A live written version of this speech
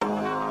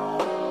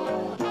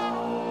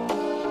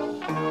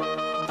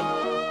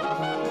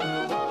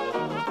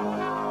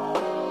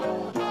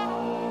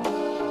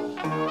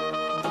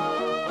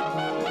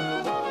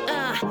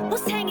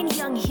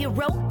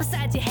hero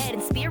beside your head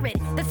and spirit.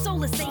 That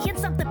soul is saying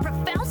something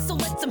profound, so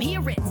let them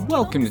hear it.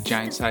 Welcome to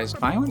Giant Sized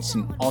Violence,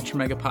 an ultra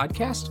mega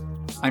podcast.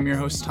 I'm your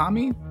host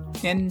Tomi,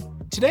 and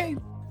today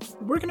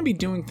we're going to be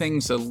doing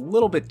things a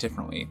little bit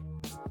differently.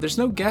 There's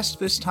no guest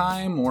this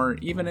time, or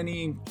even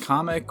any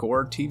comic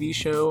or TV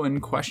show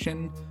in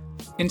question.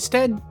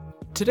 Instead,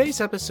 today's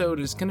episode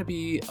is going to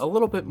be a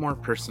little bit more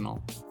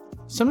personal.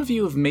 Some of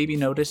you have maybe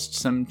noticed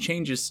some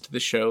changes to the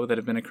show that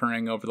have been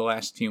occurring over the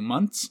last few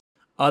months.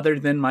 Other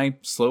than my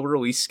slow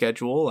release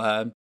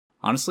schedule,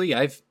 honestly,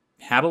 I've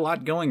had a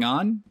lot going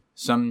on.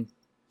 Some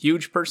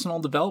huge personal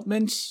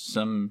developments,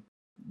 some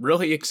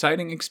really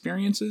exciting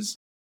experiences,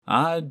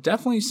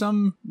 definitely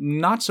some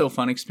not so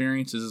fun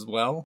experiences as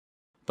well.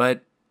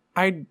 But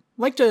I'd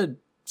like to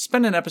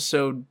spend an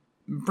episode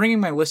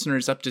bringing my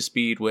listeners up to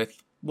speed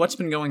with what's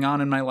been going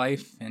on in my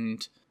life,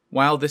 and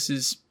while this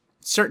is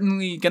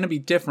certainly going to be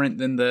different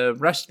than the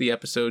rest of the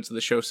episodes of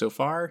the show so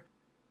far,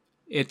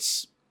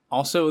 it's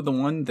also the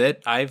one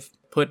that I've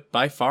put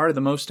by far the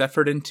most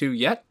effort into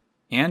yet,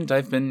 and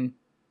I've been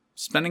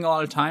spending a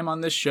lot of time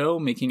on this show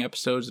making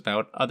episodes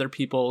about other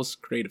people's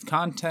creative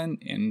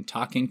content and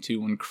talking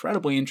to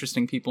incredibly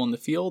interesting people in the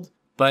field,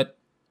 but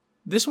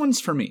this one's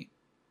for me.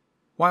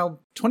 While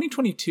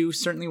 2022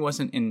 certainly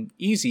wasn't an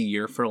easy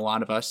year for a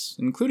lot of us,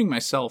 including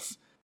myself,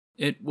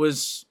 it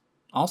was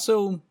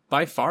also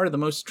by far the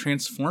most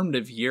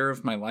transformative year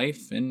of my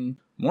life in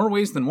more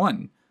ways than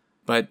one.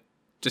 But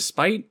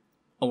despite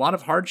a lot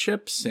of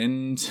hardships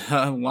and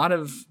a lot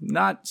of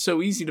not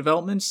so easy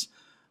developments,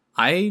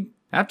 I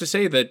have to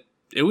say that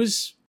it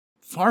was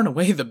far and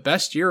away the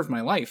best year of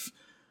my life.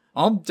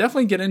 I'll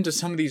definitely get into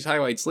some of these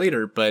highlights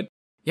later, but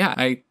yeah,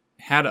 I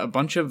had a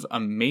bunch of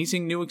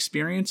amazing new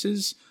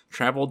experiences,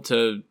 traveled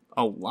to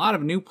a lot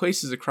of new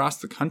places across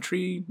the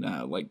country,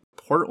 like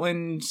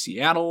Portland,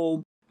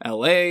 Seattle,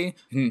 LA,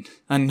 and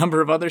a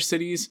number of other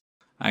cities.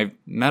 I've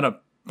met a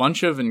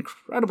bunch of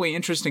incredibly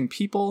interesting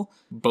people,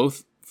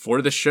 both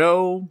for the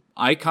show,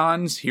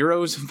 icons,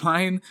 heroes of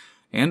mine,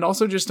 and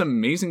also just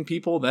amazing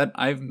people that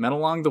I've met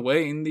along the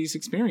way in these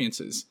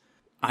experiences.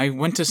 I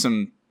went to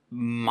some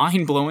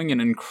mind-blowing and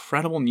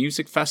incredible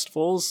music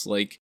festivals,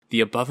 like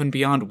the Above and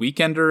Beyond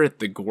Weekender at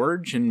the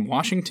Gorge in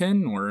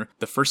Washington, or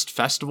the first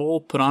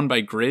festival put on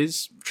by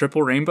Grizz,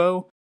 Triple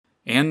Rainbow,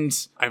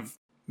 and I've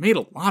made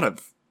a lot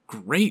of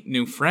great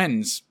new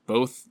friends,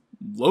 both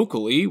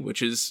locally,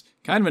 which is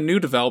kind of a new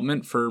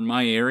development for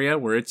my area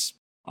where it's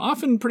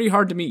often pretty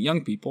hard to meet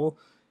young people,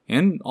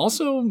 and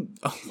also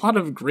a lot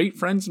of great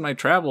friends in my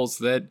travels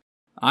that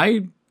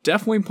I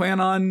definitely plan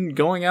on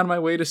going out of my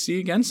way to see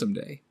again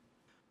someday.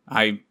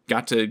 I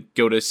got to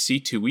go to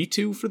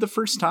C2E2 for the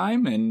first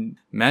time and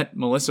met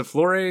Melissa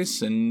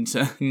Flores and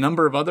a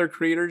number of other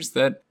creators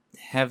that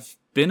have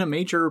been a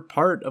major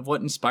part of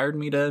what inspired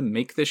me to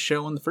make this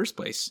show in the first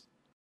place.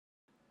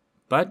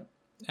 But,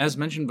 as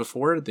mentioned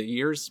before, the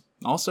years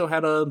also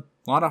had a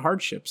lot of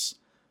hardships.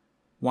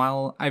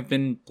 While I've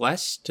been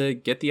blessed to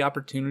get the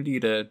opportunity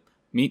to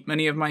meet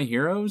many of my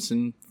heroes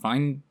and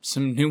find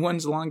some new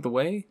ones along the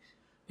way,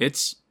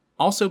 it's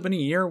also been a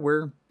year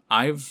where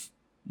I've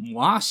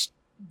lost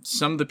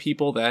some of the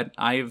people that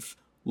I've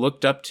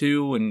looked up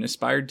to and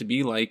aspired to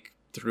be like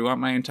throughout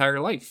my entire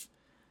life.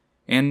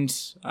 And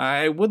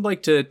I would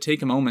like to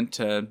take a moment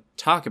to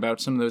talk about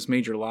some of those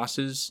major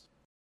losses,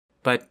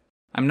 but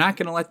I'm not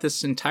going to let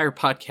this entire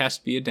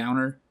podcast be a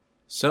downer.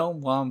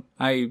 So,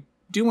 I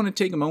do want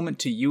to take a moment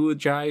to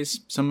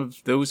eulogize some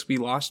of those we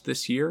lost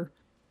this year.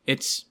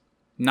 It's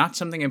not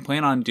something I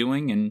plan on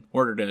doing in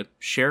order to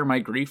share my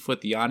grief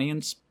with the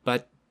audience,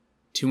 but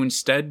to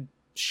instead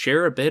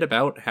share a bit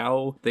about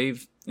how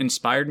they've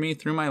inspired me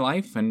through my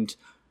life and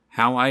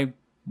how I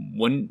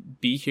wouldn't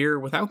be here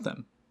without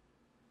them.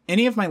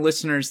 Any of my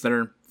listeners that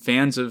are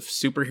fans of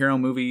superhero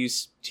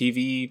movies,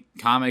 TV,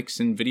 comics,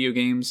 and video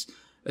games,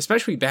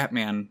 especially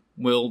Batman,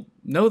 will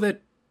know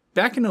that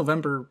back in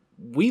November,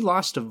 we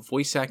lost a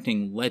voice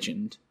acting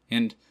legend,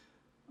 and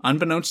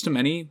unbeknownst to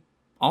many,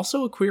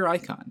 also a queer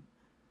icon.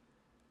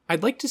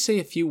 I'd like to say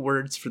a few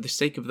words for the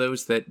sake of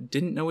those that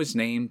didn't know his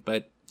name,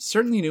 but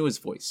certainly knew his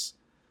voice.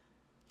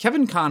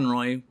 Kevin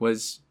Conroy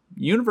was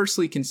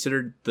universally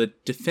considered the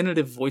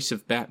definitive voice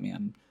of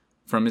Batman,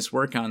 from his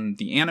work on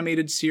the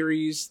animated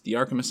series, the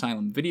Arkham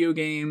Asylum video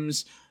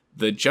games,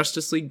 the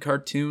Justice League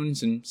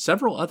cartoons, and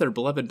several other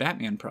beloved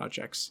Batman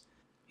projects.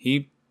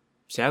 He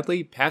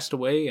sadly passed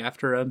away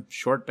after a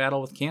short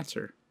battle with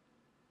cancer.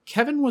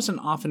 Kevin wasn't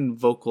often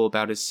vocal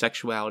about his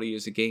sexuality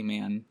as a gay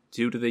man,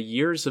 due to the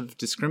years of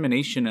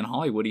discrimination in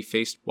Hollywood he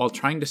faced while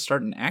trying to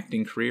start an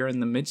acting career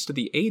in the midst of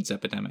the AIDS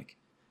epidemic.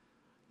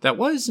 That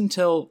was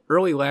until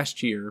early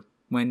last year,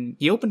 when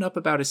he opened up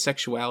about his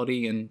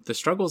sexuality and the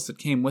struggles that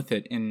came with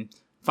it in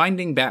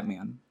Finding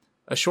Batman,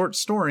 a short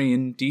story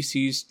in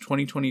DC's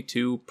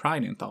 2022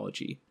 Pride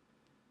anthology.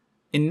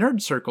 In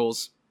nerd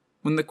circles,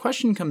 when the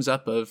question comes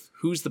up of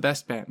who's the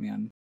best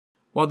Batman,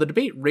 while the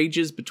debate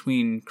rages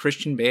between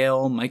Christian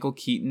Bale, Michael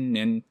Keaton,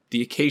 and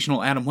the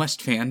occasional Adam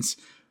West fans,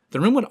 the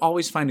room would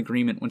always find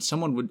agreement when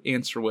someone would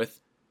answer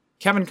with,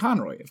 Kevin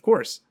Conroy, of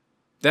course.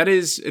 That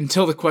is,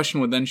 until the question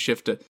would then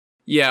shift to,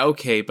 yeah,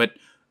 okay, but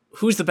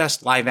who's the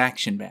best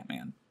live-action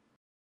Batman?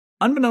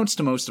 Unbeknownst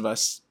to most of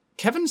us,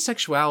 Kevin's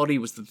sexuality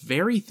was the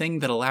very thing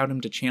that allowed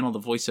him to channel the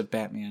voice of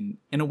Batman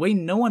in a way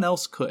no one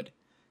else could,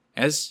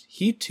 as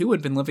he too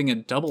had been living a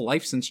double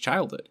life since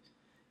childhood.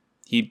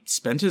 He'd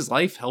spent his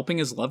life helping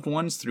his loved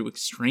ones through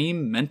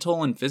extreme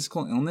mental and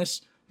physical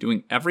illness,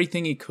 doing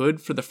everything he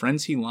could for the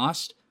friends he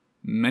lost,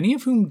 many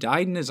of whom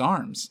died in his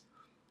arms,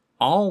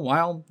 all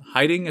while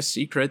hiding a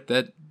secret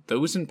that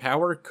those in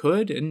power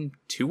could and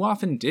too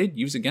often did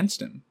use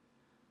against him.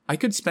 I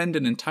could spend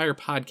an entire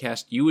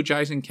podcast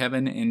eulogizing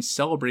Kevin and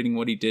celebrating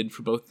what he did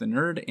for both the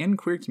nerd and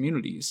queer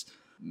communities.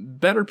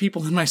 Better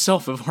people than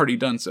myself have already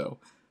done so.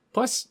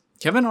 Plus,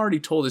 Kevin already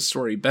told his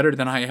story better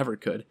than I ever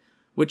could,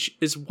 which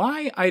is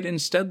why I'd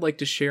instead like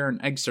to share an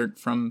excerpt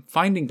from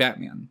Finding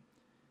Batman.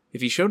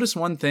 If he showed us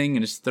one thing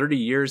in his 30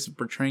 years of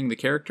portraying the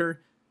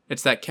character,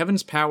 it's that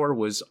Kevin's power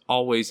was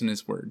always in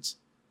his words.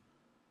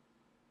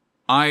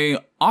 I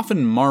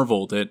often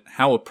marveled at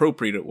how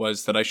appropriate it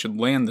was that I should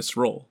land this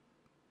role.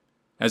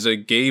 As a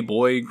gay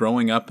boy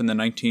growing up in the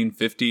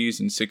 1950s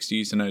and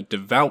 60s in a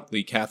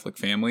devoutly Catholic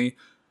family,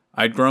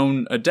 I'd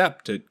grown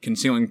adept at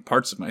concealing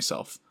parts of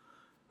myself,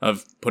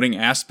 of putting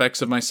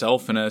aspects of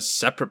myself in a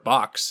separate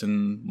box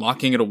and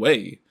locking it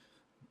away.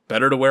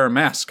 Better to wear a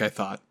mask, I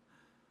thought.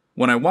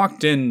 When I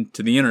walked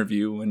into the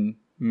interview and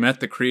met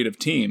the creative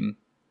team,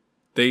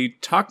 they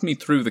talked me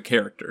through the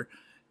character,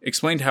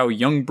 explained how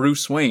young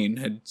Bruce Wayne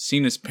had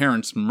seen his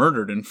parents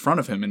murdered in front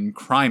of him in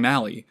Crime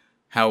Alley,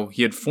 how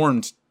he had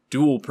formed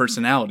dual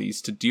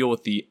personalities to deal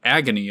with the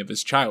agony of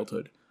his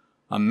childhood,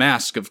 a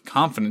mask of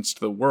confidence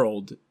to the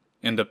world,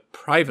 and a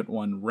private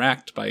one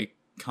racked by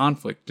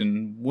conflict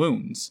and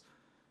wounds.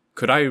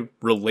 Could I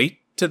relate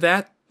to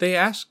that, they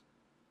asked?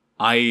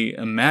 I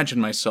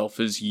imagined myself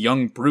as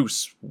young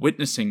Bruce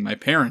witnessing my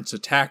parents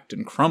attacked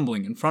and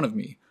crumbling in front of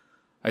me.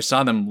 I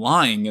saw them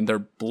lying in their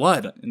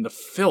blood in the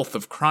filth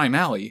of Crime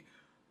Alley.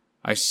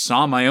 I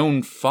saw my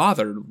own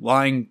father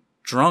lying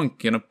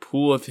drunk in a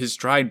pool of his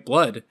dried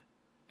blood.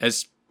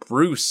 As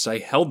Bruce, I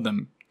held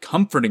them,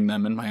 comforting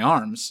them in my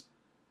arms.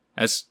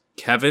 As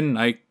Kevin,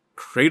 I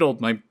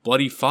cradled my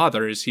bloody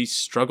father as he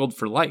struggled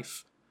for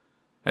life.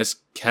 As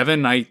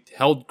Kevin, I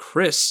held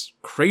Chris,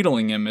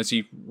 cradling him as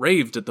he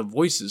raved at the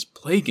voices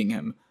plaguing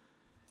him.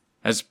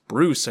 As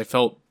Bruce, I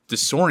felt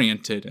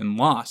disoriented and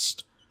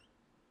lost,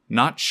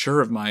 not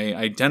sure of my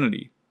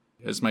identity,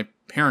 as my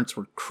parents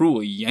were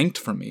cruelly yanked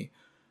from me.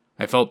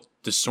 I felt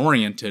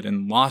disoriented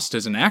and lost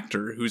as an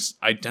actor whose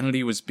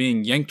identity was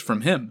being yanked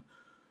from him.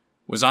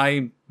 Was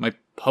I my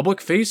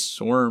public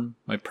face or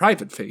my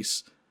private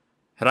face?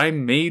 Had I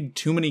made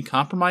too many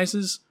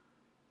compromises?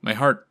 My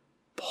heart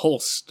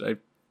pulsed. I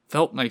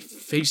felt my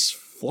face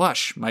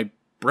flush. My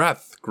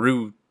breath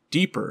grew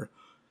deeper.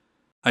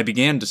 I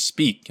began to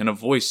speak, and a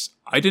voice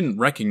I didn't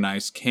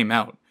recognize came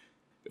out.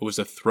 It was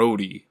a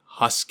throaty,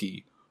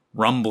 husky,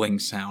 rumbling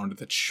sound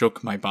that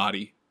shook my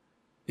body.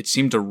 It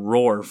seemed to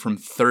roar from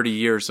 30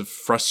 years of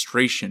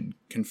frustration,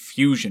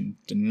 confusion,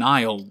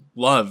 denial,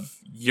 love,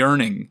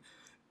 yearning.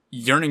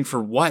 Yearning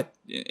for what?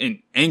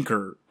 An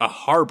anchor, a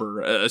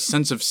harbor, a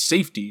sense of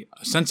safety,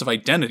 a sense of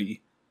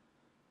identity.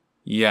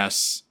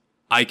 Yes,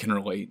 I can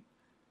relate.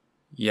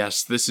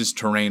 Yes, this is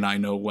terrain I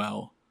know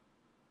well.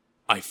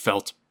 I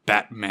felt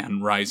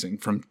Batman rising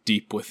from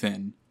deep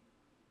within.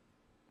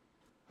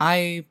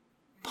 I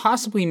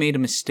possibly made a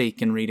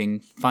mistake in reading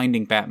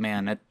Finding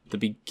Batman at the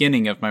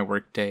beginning of my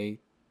workday,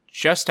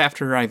 just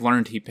after I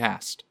learned he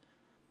passed.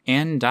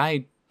 And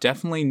I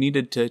definitely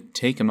needed to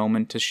take a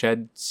moment to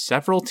shed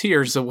several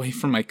tears away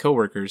from my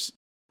coworkers.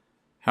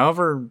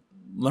 However,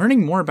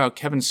 learning more about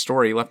Kevin's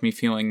story left me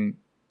feeling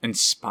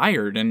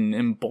inspired and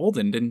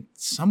emboldened in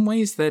some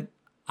ways that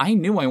I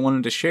knew I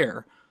wanted to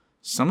share,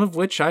 some of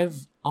which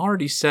I've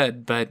already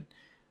said, but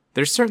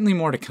there's certainly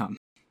more to come.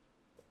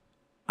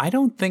 I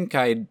don't think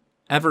I'd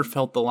ever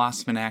felt the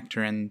loss of an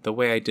actor in the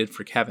way I did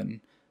for Kevin,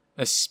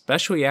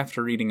 especially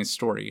after reading his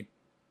story.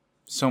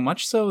 So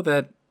much so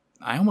that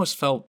I almost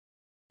felt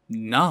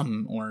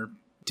numb or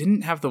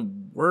didn't have the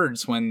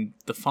words when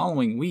the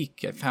following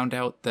week I found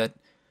out that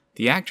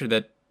the actor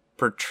that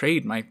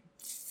portrayed my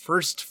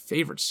first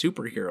favorite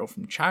superhero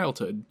from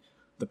childhood,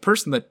 the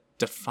person that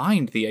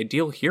defined the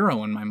ideal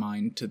hero in my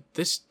mind to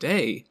this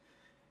day,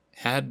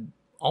 had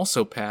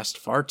also passed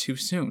far too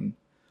soon.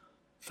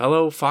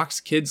 Fellow Fox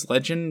Kids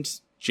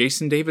legend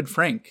Jason David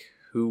Frank,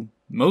 who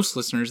most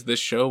listeners of this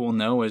show will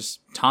know as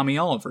Tommy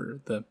Oliver,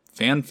 the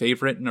fan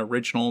favorite and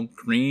original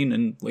green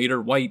and later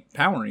white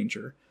Power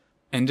Ranger,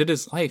 ended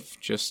his life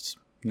just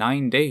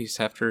 9 days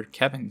after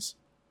Kevin's.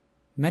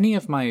 Many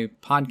of my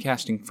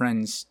podcasting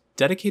friends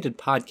dedicated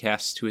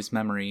podcasts to his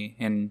memory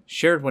and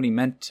shared what he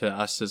meant to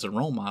us as a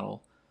role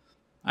model.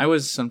 I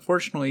was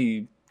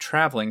unfortunately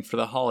traveling for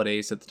the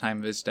holidays at the time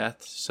of his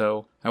death,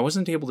 so I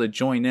wasn't able to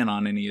join in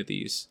on any of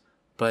these.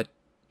 But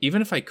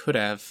even if I could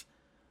have,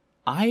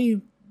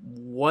 I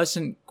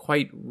wasn't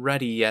quite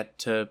ready yet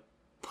to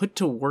put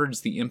to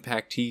words the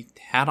impact he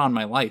had on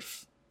my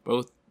life,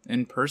 both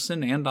in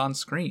person and on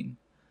screen.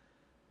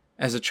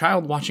 As a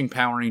child watching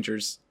Power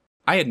Rangers,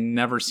 I had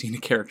never seen a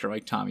character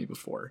like Tomi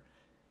before.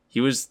 He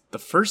was the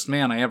first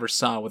man I ever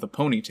saw with a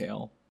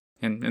ponytail,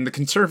 and in the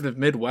conservative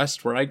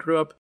Midwest where I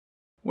grew up,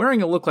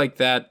 wearing a look like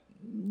that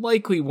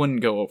likely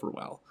wouldn't go over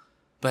well.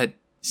 But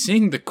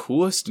seeing the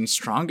coolest and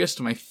strongest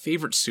of my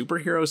favorite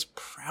superheroes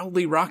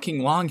proudly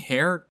rocking long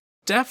hair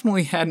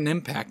definitely had an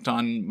impact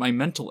on my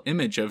mental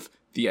image of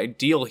the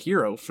ideal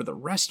hero for the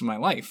rest of my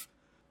life.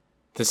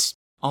 This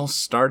all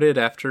started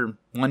after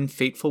one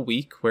fateful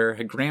week where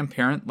a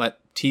grandparent let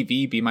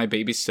TV be my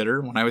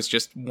babysitter when I was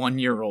just 1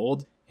 year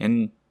old,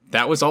 and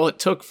that was all it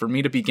took for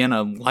me to begin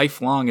a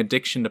lifelong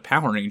addiction to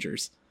Power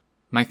Rangers.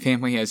 My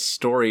family has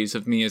stories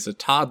of me as a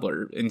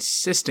toddler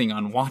insisting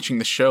on watching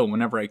the show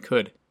whenever I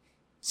could,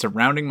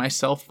 surrounding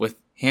myself with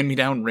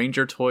hand-me-down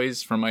Ranger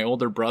toys from my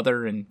older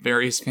brother and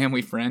various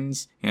family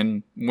friends,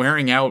 and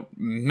wearing out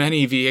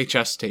many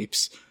VHS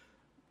tapes.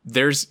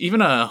 There's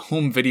even a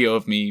home video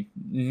of me,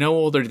 no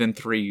older than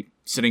 3,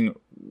 sitting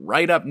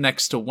right up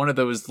next to one of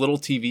those little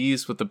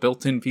TVs with the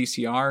built-in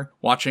VCR,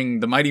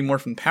 watching the Mighty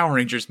Morphin Power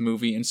Rangers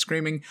movie and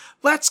screaming,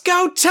 "Let's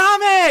go,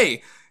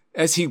 Tomi!"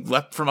 as he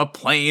leapt from a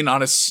plane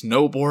on a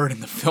snowboard in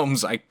the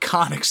film's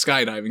iconic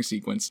skydiving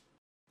sequence.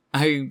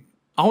 I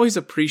always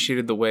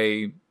appreciated the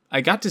way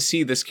I got to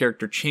see this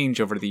character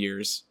change over the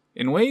years,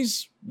 in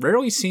ways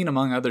rarely seen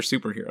among other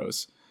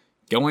superheroes,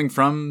 going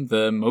from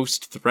the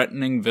most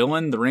threatening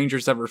villain the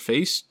Rangers ever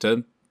faced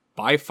to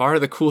by far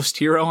the coolest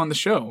hero on the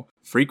show,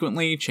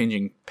 frequently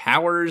changing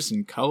powers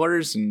and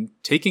colors and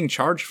taking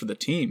charge for the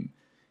team,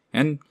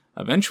 and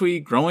eventually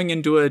growing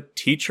into a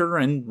teacher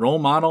and role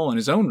model in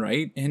his own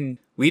right, and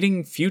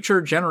leading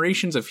future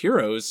generations of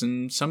heroes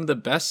in some of the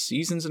best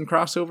seasons and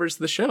crossovers of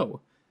the show.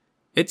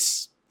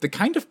 It's the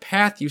kind of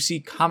path you see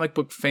comic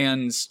book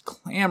fans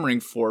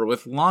clamoring for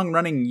with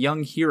long-running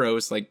young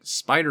heroes like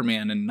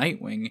Spider-Man and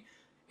Nightwing,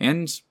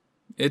 and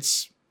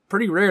it's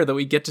pretty rare that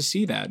we get to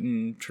see that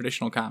in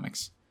traditional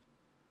comics.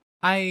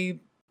 I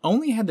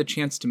only had the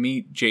chance to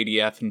meet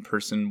JDF in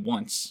person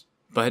once,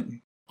 but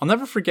I'll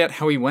never forget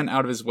how he went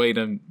out of his way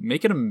to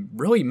make it a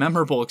really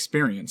memorable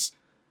experience.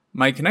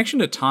 My connection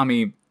to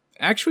Tomi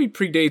actually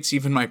predates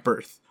even my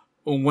birth.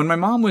 When my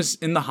mom was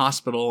in the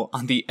hospital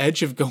on the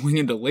edge of going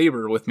into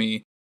labor with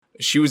me,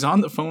 she was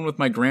on the phone with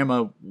my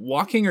grandma,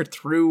 walking her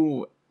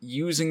through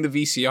using the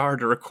VCR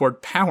to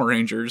record Power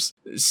Rangers,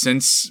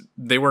 since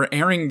they were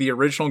airing the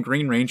original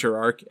Green Ranger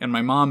arc, and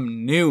my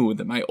mom knew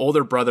that my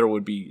older brother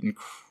would be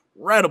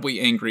incredibly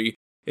angry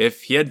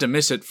if he had to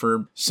miss it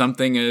for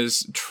something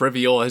as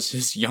trivial as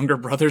his younger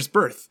brother's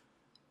birth.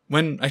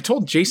 When I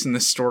told Jason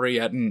this story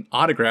at an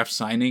autograph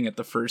signing at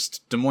the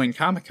first Des Moines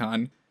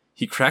Comic-Con,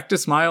 he cracked a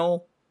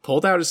smile,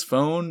 pulled out his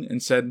phone,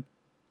 and said,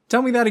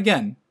 "Tell me that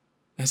again,"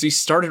 as he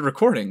started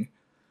recording.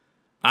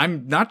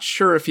 I'm not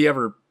sure if he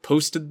ever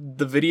posted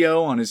the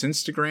video on his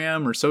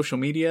Instagram or social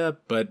media,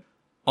 but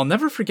I'll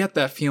never forget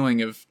that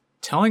feeling of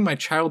telling my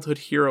childhood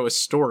hero a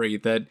story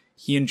that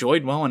he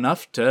enjoyed well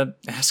enough to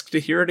ask to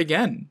hear it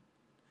again.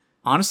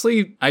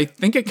 Honestly, I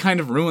think it kind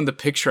of ruined the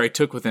picture I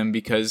took with him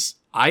because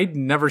I'd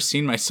never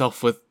seen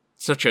myself with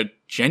such a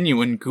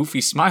genuine,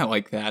 goofy smile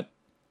like that.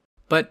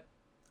 But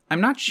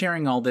I'm not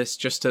sharing all this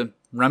just to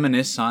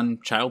reminisce on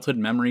childhood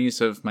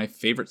memories of my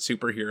favorite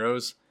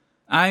superheroes.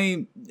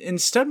 I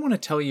instead want to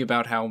tell you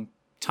about how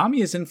Tomi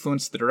has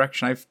influenced the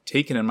direction I've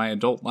taken in my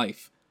adult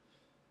life.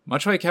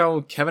 Much like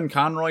how Kevin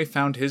Conroy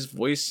found his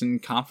voice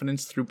and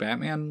confidence through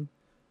Batman,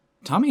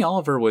 Tommy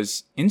Oliver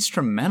was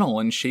instrumental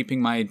in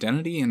shaping my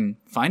identity and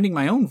finding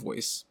my own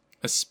voice,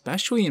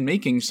 especially in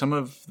making some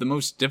of the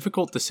most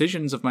difficult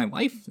decisions of my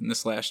life in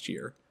this last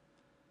year.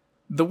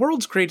 The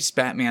world's greatest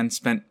Batman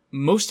spent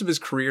most of his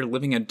career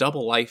living a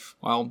double life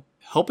while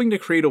helping to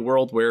create a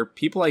world where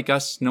people like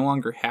us no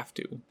longer have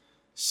to.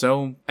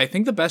 So I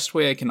think the best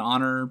way I can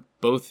honor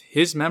both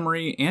his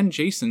memory and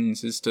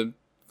Jason's is to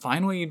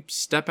finally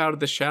step out of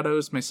the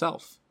shadows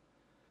myself.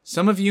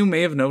 Some of you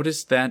may have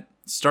noticed that,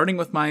 starting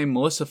with my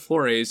Melissa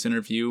Flores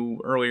interview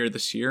earlier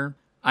this year,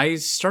 I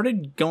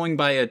started going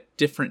by a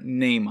different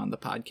name on the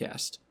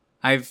podcast.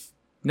 I've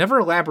never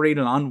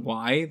elaborated on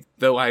why,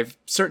 though I've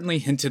certainly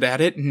hinted at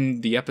it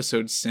in the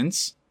episodes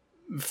since.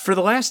 For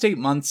the last 8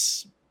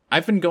 months,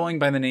 I've been going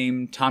by the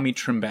name Tommy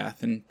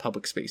Trimbath in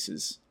public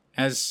spaces,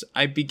 as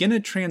I begin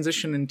a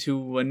transition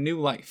into a new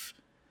life.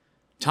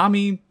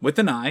 Tommy with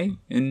an I,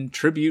 in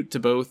tribute to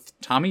both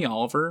Tommy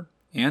Oliver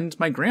and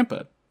my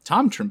grandpa,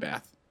 Tom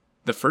Trimbath,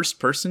 the first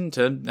person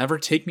to ever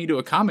take me to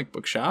a comic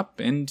book shop,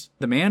 and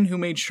the man who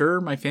made sure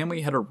my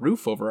family had a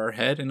roof over our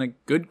head and a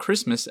good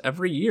Christmas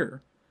every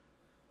year.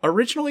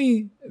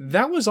 Originally,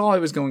 that was all I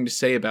was going to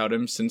say about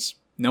him, since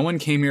no one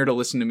came here to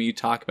listen to me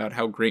talk about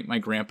how great my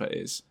grandpa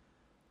is.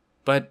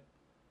 But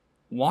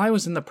while I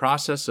was in the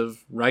process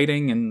of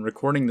writing and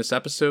recording this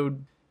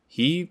episode,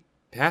 he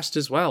passed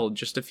as well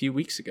just a few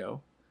weeks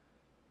ago.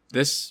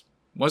 This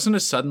wasn't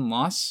a sudden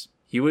loss.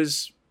 He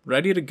was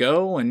ready to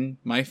go, and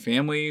my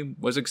family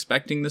was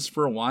expecting this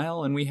for a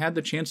while, and we had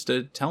the chance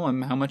to tell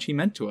him how much he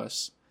meant to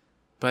us.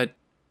 But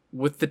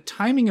with the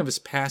timing of his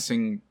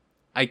passing,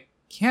 I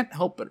can't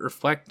help but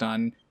reflect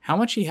on how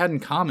much he had in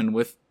common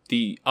with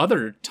the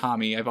other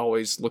Tomi I've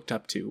always looked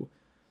up to.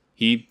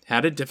 He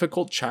had a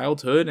difficult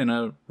childhood and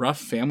a rough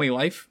family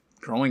life,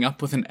 growing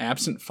up with an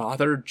absent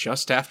father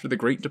just after the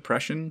Great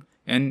Depression,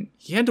 and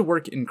he had to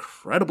work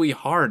incredibly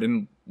hard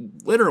and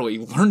literally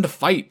learn to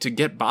fight to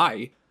get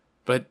by.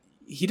 But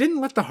he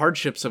didn't let the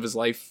hardships of his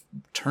life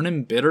turn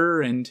him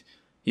bitter, and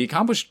he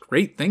accomplished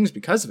great things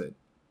because of it.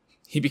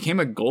 He became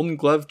a Golden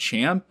Glove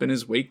champ in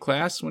his weight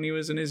class when he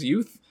was in his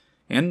youth,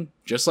 and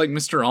just like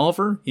Mr.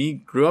 Oliver, he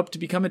grew up to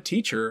become a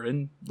teacher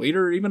and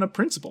later even a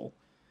principal.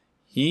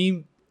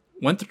 He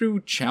went through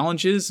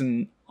challenges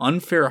and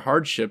unfair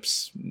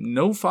hardships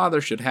no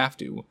father should have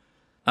to.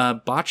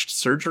 Botched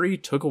surgery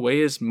took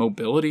away his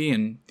mobility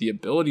and the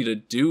ability to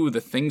do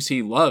the things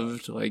he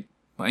loved, like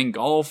playing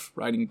golf,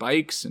 riding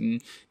bikes,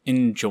 and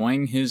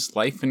enjoying his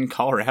life in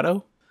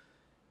Colorado.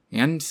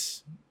 And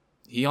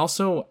he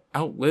also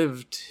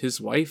outlived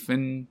his wife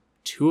and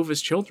 2 of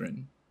his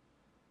children.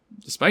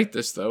 Despite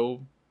this,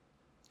 though,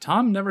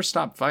 Tom never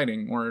stopped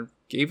fighting or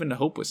gave in to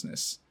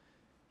hopelessness.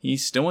 He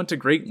still went to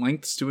great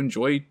lengths to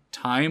enjoy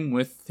time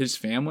with his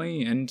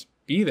family and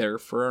be there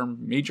for our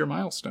major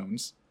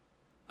milestones.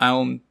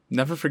 I'll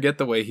never forget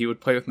the way he would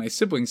play with my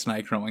siblings and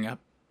I growing up,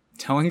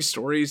 telling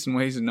stories in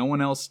ways no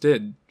one else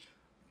did,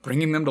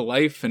 bringing them to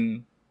life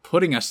and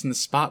putting us in the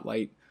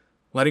spotlight,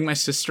 letting my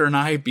sister and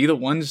I be the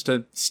ones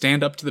to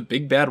stand up to the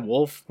big bad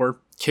wolf or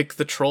kick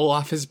the troll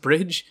off his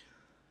bridge.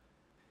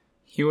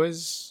 He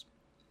was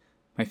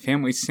my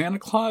family's Santa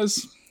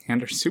Claus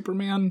and our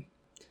Superman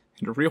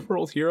and a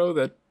real-world hero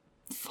that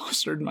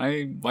fostered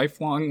my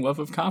lifelong love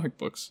of comic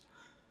books,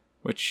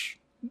 which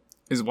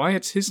is why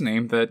it's his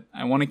name that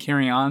I want to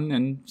carry on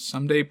and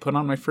someday put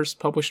on my first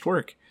published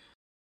work.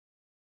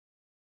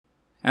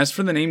 As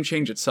for the name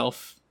change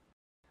itself,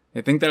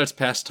 I think that it's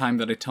past time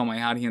that I tell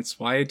my audience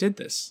why I did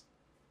this.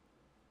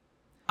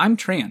 I'm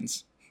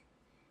trans.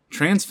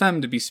 Trans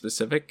femme to be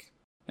specific,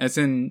 as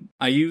in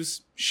I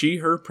use she,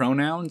 her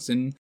pronouns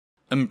and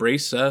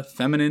embrace a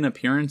feminine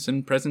appearance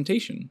and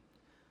presentation.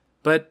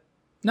 But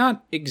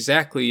not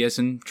exactly as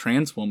in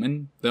trans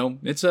woman, though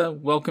it's a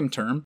welcome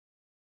term,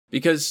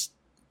 because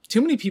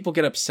too many people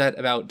get upset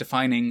about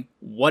defining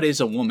what is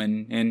a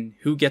woman and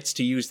who gets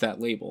to use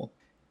that label.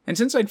 And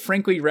since I'd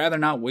frankly rather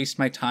not waste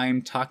my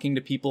time talking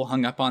to people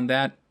hung up on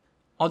that,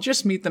 I'll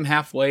just meet them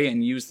halfway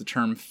and use the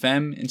term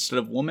femme instead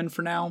of woman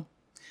for now,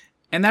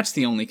 and that's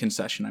the only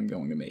concession I'm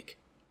going to make.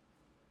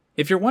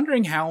 If you're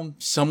wondering how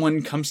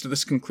someone comes to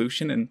this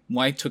conclusion and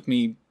why it took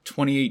me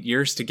 28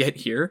 years to get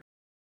here,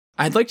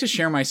 I'd like to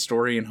share my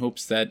story in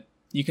hopes that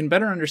you can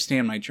better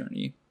understand my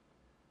journey.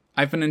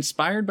 I've been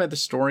inspired by the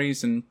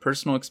stories and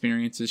personal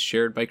experiences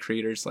shared by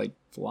creators like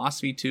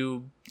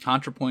PhilosophyTube,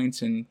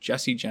 ContraPoints, and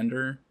Jesse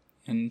Gender,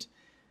 and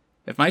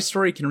if my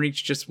story can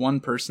reach just one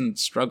person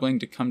that's struggling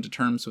to come to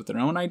terms with their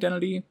own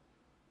identity,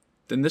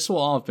 then this will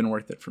all have been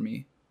worth it for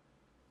me.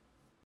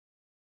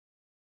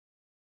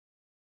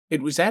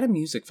 It was at a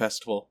music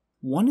festival,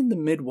 one in the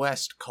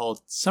Midwest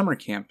called Summer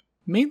Camp,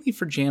 mainly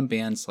for jam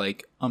bands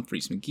like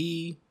Humphreys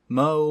McGee,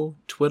 Moe,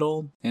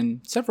 Twiddle,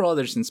 and several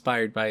others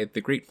inspired by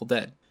the Grateful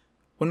Dead.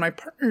 When my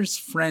partner's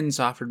friends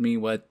offered me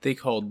what they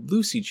called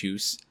Lucy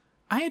Juice,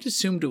 I had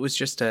assumed it was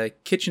just a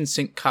kitchen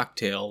sink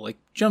cocktail like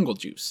Jungle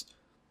Juice.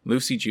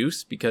 Lucy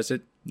Juice because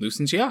it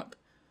loosens you up.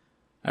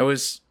 I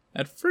was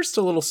at first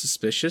a little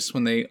suspicious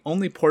when they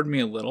only poured me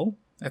a little.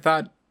 I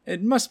thought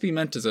it must be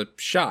meant as a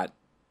shot,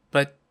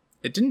 but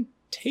it didn't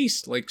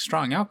taste like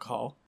strong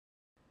alcohol.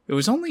 It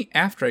was only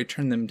after I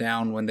turned them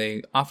down when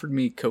they offered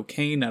me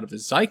cocaine out of a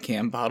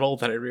Zicam bottle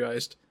that I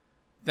realized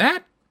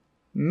that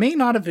may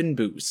not have been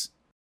booze.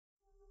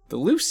 The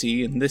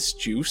Lucy in this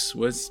juice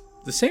was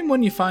the same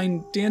one you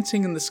find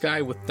dancing in the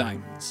sky with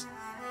diamonds.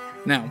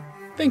 Now,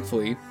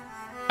 thankfully,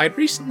 I'd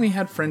recently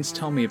had friends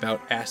tell me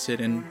about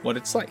acid and what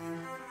it's like,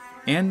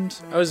 and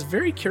I was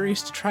very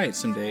curious to try it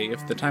someday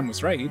if the time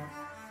was right.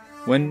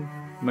 When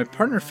my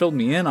partner filled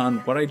me in on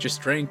what I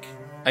just drank,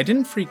 I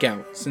didn't freak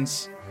out,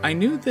 since I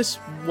knew this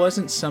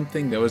wasn't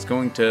something that was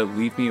going to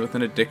leave me with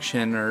an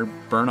addiction or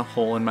burn a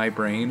hole in my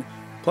brain.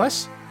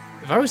 Plus,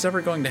 if I was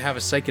ever going to have a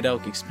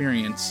psychedelic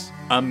experience,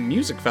 a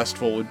music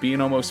festival would be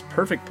an almost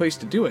perfect place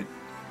to do it,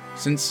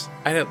 since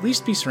I'd at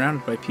least be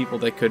surrounded by people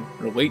that could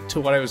relate to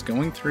what I was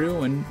going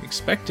through and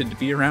expected to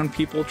be around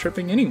people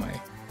tripping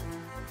anyway.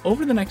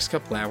 Over the next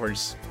couple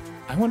hours,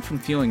 I went from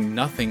feeling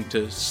nothing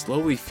to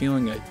slowly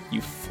feeling a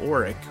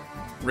euphoric,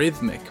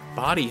 rhythmic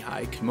body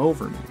high come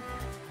over me,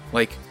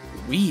 like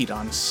weed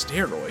on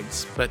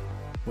steroids, but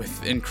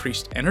with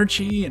increased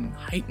energy and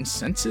heightened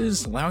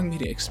senses, allowing me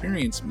to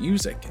experience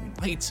music and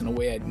lights in a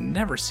way I'd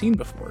never seen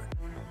before.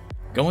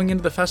 Going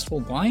into the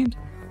festival blind,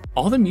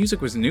 all the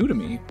music was new to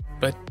me,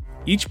 but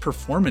each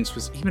performance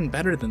was even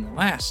better than the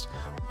last,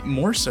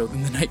 more so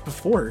than the night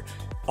before.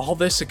 All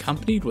this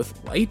accompanied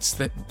with lights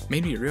that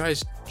made me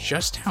realize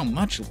just how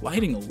much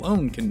lighting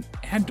alone can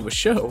add to a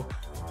show.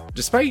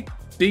 Despite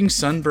being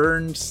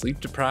sunburned,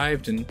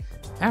 sleep-deprived, and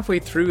halfway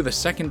through the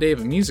second day of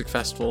a music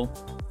festival,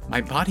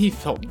 my body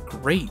felt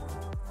great,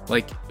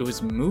 like it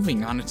was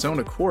moving on its own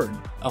accord,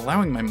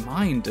 allowing my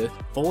mind to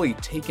fully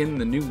take in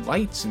the new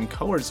lights and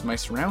colors of my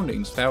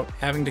surroundings without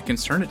having to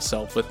concern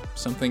itself with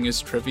something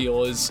as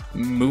trivial as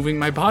moving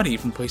my body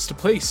from place to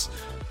place.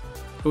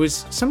 It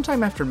was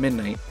sometime after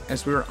midnight,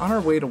 as we were on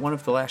our way to one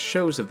of the last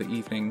shows of the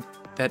evening,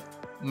 that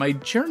my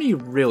journey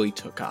really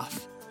took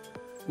off.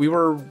 We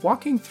were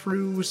walking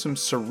through some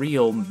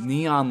surreal,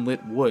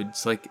 neon-lit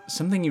woods, like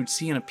something you'd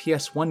see in a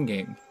PS1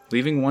 game,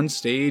 leaving one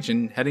stage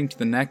and heading to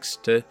the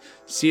next to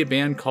see a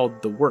band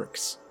called The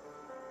Works.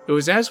 It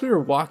was as we were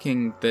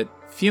walking that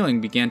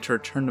feeling began to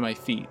return to my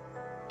feet.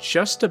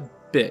 Just a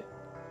bit.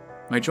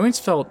 My joints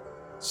felt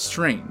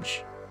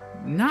strange.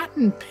 Not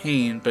in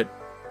pain, but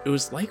it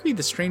was likely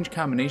the strange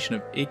combination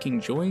of aching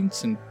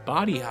joints and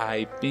body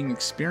high being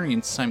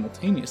experienced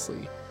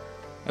simultaneously.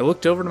 I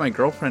looked over to my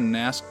girlfriend and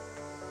asked,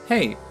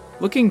 "Hey,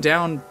 looking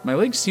down, my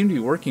legs seem to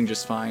be working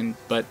just fine,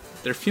 but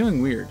they're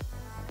feeling weird.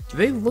 Do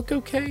they look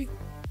okay?"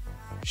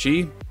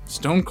 She,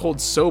 stone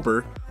cold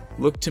sober,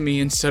 looked to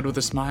me and said with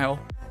a smile,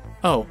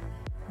 "Oh,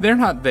 they're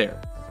not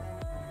there."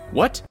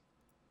 "What?"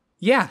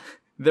 "Yeah,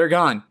 they're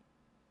gone."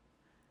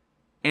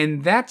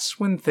 And that's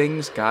when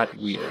things got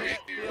weird.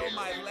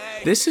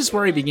 This is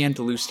where I began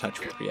to lose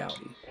touch with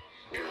reality.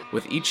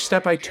 With each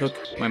step I took,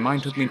 my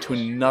mind took me to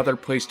another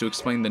place to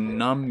explain the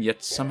numb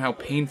yet somehow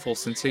painful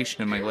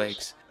sensation in my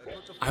legs.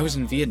 I was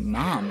in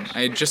Vietnam.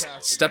 I had just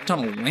stepped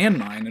on a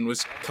landmine and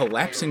was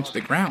collapsing to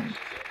the ground.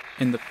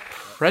 In the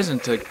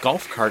present, a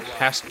golf cart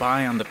passed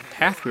by on the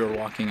path we were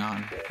walking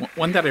on,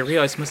 one that I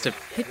realized must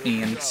have hit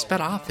me and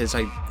sped off as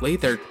I lay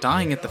there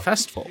dying at the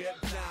festival.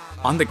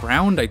 On the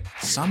ground, I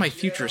saw my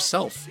future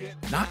self,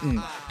 not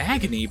in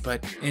agony,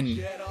 but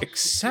in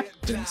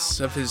acceptance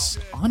of his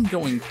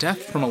ongoing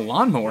death from a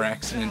lawnmower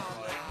accident.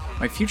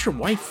 My future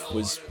wife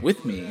was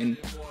with me and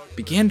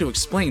began to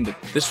explain that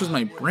this was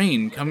my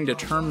brain coming to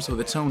terms with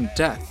its own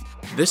death.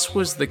 This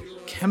was the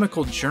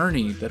chemical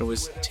journey that it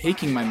was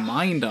taking my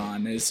mind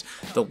on as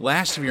the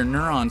last of your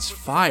neurons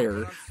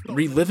fire,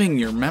 reliving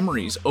your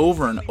memories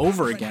over and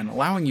over again,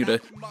 allowing you to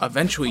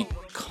eventually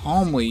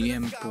calmly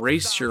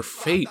embrace your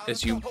fate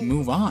as you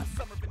move on.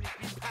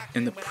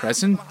 In the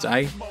present,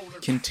 I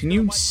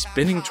continued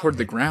spinning toward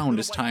the ground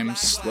as time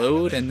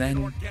slowed and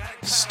then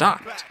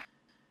stopped,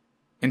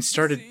 and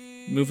started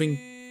moving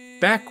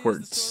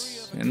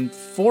backwards and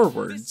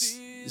forwards,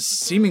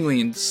 seemingly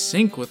in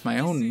sync with my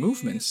own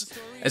movements,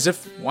 as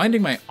if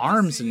winding my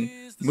arms and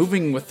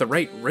moving with the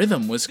right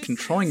rhythm was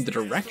controlling the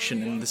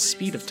direction and the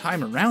speed of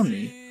time around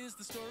me.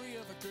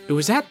 It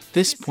was at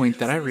this point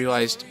that I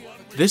realized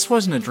this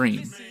wasn't a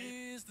dream.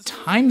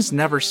 Time's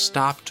never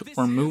stopped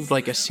or moved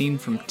like a scene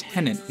from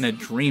Tenet in a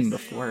dream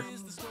before.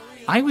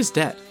 I was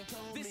dead.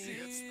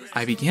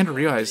 I began to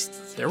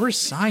realize there were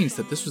signs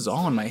that this was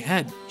all in my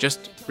head,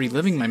 just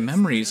reliving my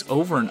memories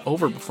over and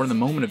over before the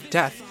moment of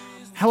death.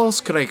 How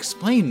else could I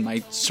explain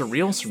my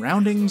surreal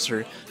surroundings,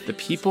 or the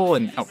people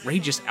and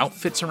outrageous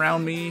outfits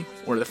around me,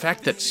 or the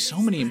fact that so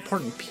many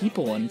important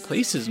people and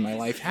places in my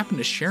life happen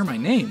to share my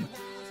name?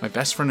 My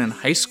best friend in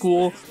high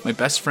school, my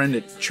best friend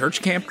at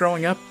church camp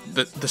growing up,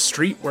 the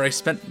street where I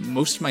spent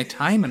most of my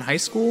time in high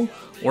school,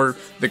 or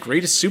the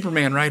greatest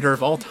Superman writer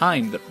of all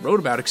time that wrote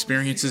about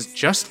experiences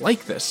just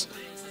like this.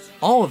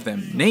 All of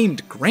them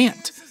named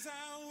Grant.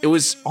 It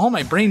was all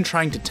my brain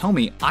trying to tell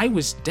me I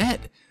was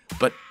dead,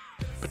 but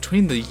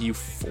between the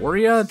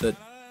euphoria, the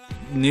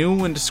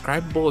new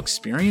indescribable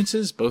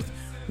experiences, both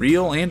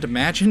real and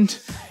imagined,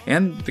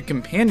 and the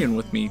companion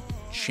with me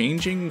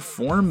changing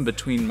form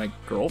between my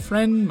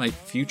girlfriend, my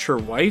future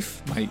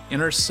wife, my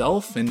inner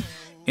self, and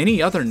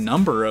any other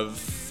number of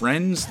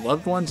friends,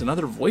 loved ones, and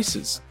other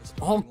voices,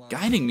 all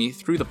guiding me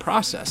through the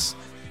process,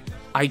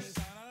 I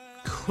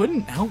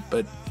couldn't help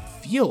but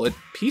feel at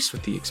peace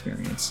with the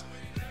experience.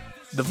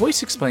 The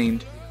voice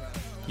explained,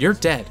 "You're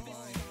dead,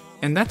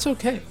 and that's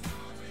okay."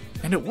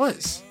 And it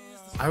was.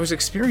 I was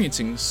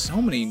experiencing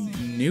so many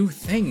new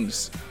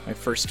things. My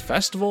first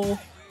festival,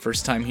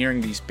 first time hearing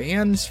these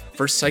bands,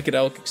 first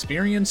psychedelic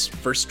experience,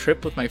 first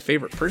trip with my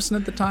favorite person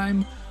at the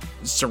time,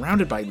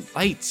 surrounded by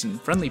lights and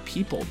friendly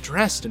people,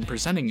 dressed and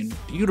presenting in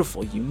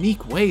beautiful,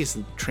 unique ways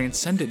that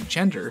transcended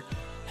gender.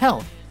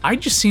 Hell,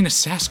 I'd just seen a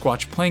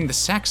Sasquatch playing the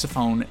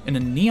saxophone in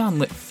a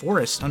neon-lit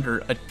forest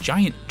under a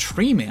giant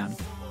tree man.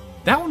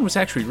 That one was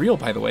actually real,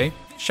 by the way.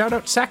 Shout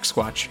out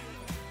Sasquatch.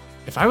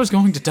 If I was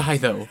going to die,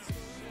 though,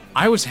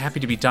 I was happy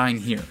to be dying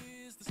here.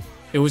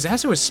 It was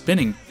as I was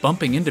spinning,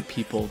 bumping into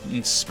people,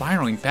 and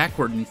spiraling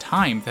backward in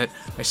time that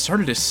I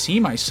started to see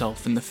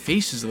myself in the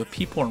faces of the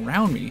people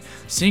around me,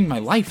 seeing my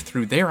life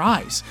through their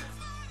eyes.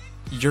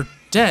 "You're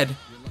dead,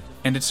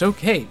 and it's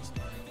okay,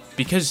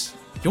 because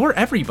you're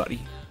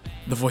everybody,"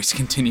 the voice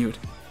continued.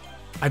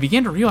 I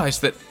began to realize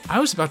that I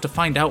was about to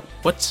find out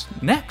what's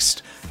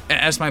next,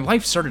 as my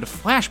life started to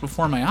flash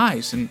before my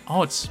eyes in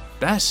all its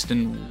best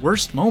and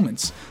worst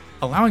moments,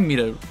 allowing me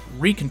to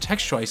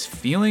recontextualize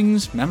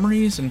feelings,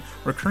 memories, and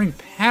recurring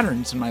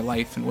patterns in my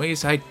life in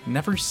ways I'd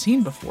never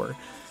seen before,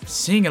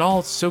 seeing it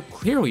all so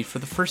clearly for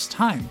the first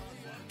time.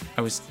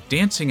 I was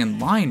dancing in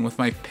line with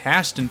my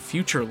past and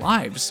future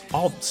lives,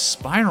 all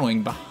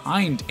spiraling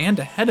behind and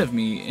ahead of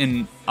me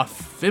in a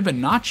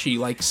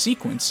Fibonacci-like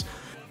sequence,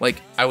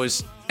 like I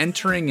was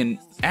entering an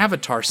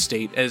avatar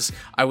state as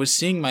I was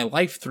seeing my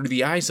life through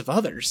the eyes of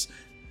others.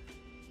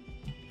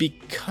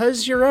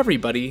 Because you're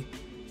everybody,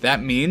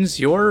 that means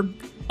you're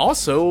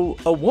also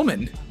a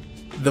woman,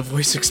 the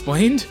voice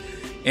explained,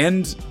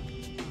 and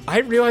I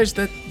realized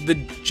that the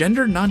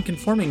gender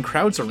non-conforming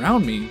crowds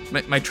around me,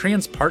 my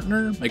trans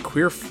partner, my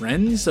queer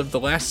friends of the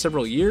last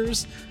several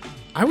years,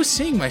 I was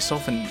seeing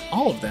myself in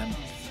all of them,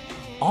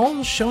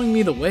 all showing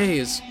me the way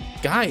as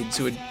guides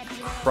who had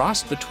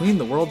crossed between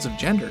the worlds of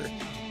gender.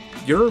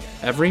 You're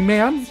every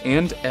man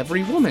and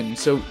every woman,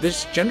 so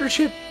this gender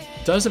shit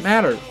doesn't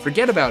matter.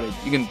 Forget about it.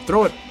 You can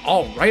throw it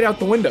all right out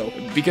the window,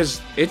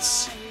 because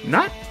it's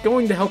not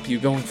going to help you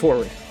going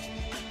forward.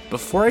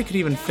 Before I could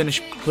even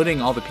finish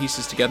putting all the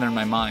pieces together in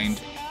my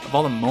mind, of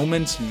all the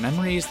moments and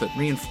memories that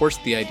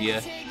reinforced the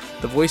idea,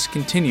 the voice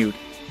continued.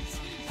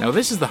 Now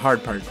this is the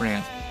hard part,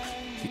 Grant.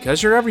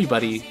 Because you're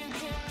everybody,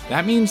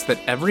 that means that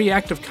every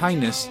act of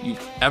kindness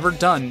you've ever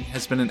done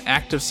has been an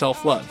act of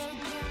self-love.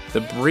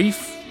 The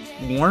brief,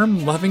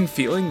 warm, loving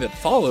feeling that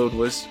followed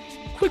was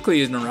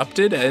quickly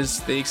interrupted as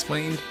they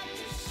explained,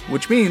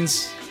 which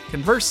means,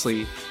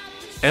 conversely,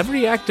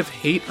 every act of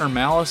hate or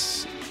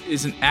malice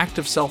is an act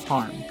of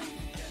self-harm.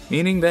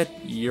 Meaning that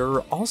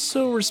you're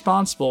also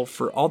responsible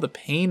for all the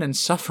pain and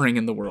suffering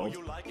in the world.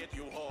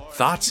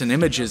 Thoughts and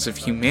images of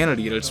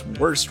humanity at its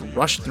worst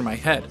rushed through my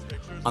head,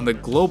 on the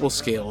global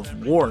scale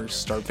of war,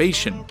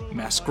 starvation,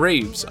 mass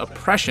graves,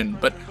 oppression,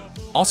 but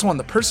also on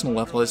the personal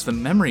level as the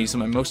memories of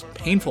my most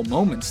painful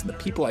moments and the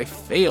people I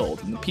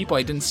failed and the people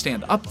I didn't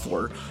stand up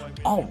for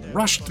all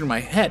rushed through my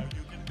head.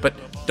 But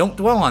don't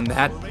dwell on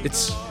that,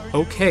 it's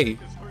okay.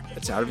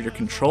 It's out of your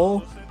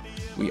control.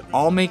 We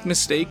all make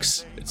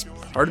mistakes. It's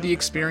part of the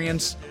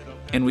experience,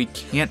 and we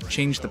can't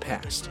change the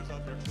past.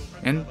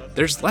 And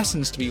there's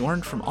lessons to be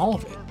learned from all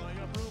of it.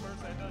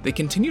 They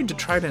continued to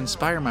try to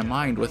inspire my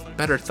mind with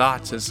better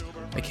thoughts as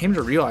I came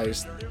to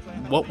realize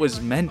what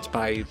was meant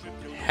by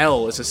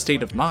hell as a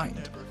state of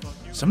mind.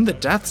 Some of the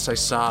deaths I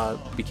saw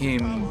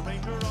became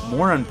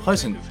more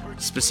unpleasant,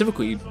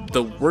 specifically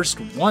the worst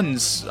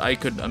ones I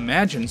could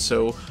imagine,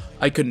 so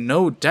I could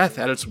know death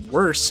at its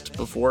worst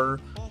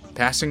before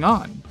passing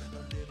on.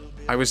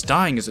 I was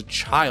dying as a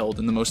child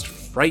in the most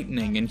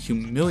frightening and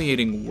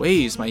humiliating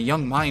ways my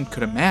young mind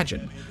could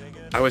imagine.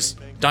 I was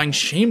dying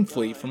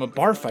shamefully from a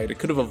bar fight I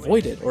could have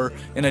avoided, or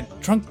in a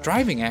drunk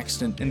driving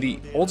accident in the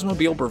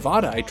Oldsmobile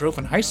Bravada I drove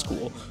in high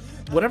school.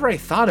 Whatever I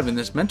thought of in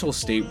this mental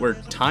state where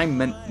time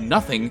meant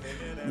nothing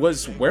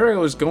was where I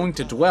was going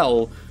to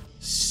dwell,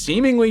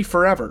 seemingly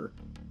forever.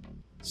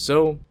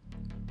 So,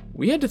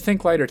 we had to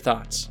think lighter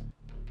thoughts.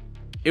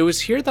 It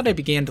was here that I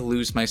began to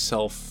lose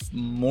myself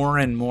more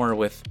and more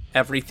with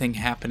everything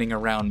happening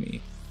around me.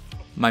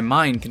 My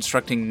mind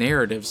constructing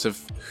narratives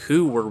of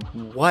who or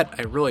what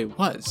I really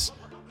was.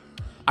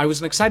 I was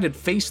an excited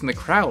face in the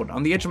crowd,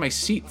 on the edge of my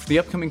seat for the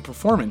upcoming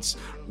performance.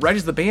 Right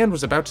as the band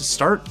was about to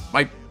start,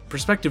 my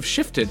perspective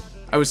shifted.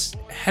 I was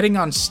heading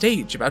on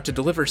stage, about to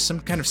deliver some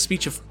kind of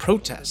speech of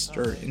protest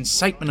or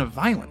incitement of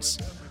violence.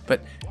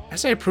 But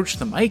as I approached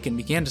the mic and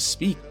began to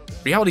speak,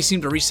 reality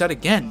seemed to reset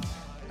again.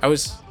 I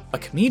was a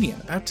comedian,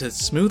 about to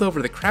smooth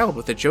over the crowd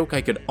with a joke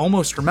I could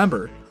almost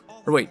remember.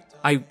 Or wait,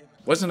 I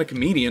wasn't a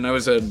comedian, I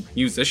was a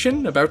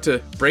musician, about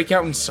to break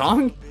out in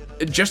song?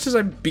 Just as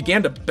I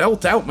began to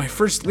belt out my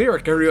first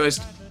lyric, I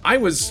realized I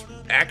was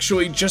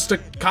actually just a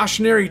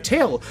cautionary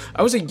tale.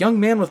 I was a young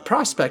man with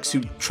prospects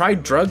who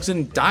tried drugs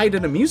and died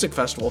at a music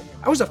festival.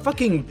 I was a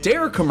fucking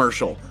Dare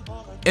commercial.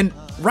 And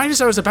right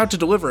as I was about to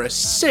deliver a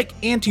sick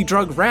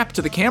anti-drug rap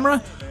to the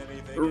camera,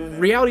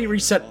 reality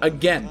reset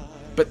again.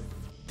 But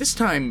this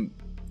time,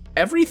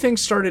 everything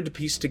started to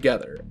piece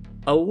together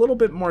a little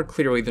bit more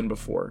clearly than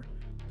before.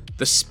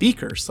 The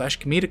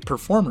speaker/comedic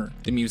performer,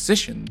 the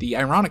musician, the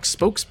ironic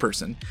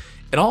spokesperson,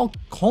 it all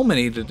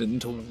culminated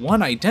into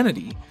one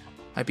identity.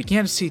 I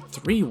began to see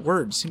 3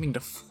 words seeming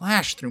to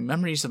flash through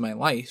memories of my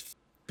life,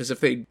 as if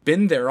they'd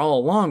been there all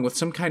along with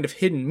some kind of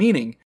hidden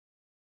meaning.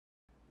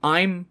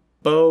 I'm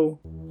Bo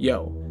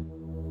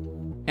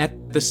Yo.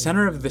 At the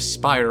center of this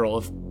spiral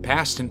of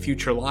past and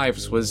future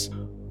lives was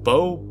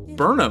Bo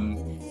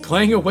Burnham,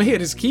 playing away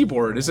at his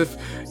keyboard as if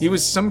he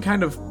was some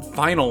kind of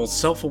final,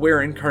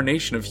 self-aware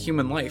incarnation of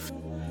human life.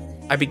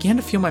 I began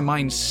to feel my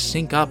mind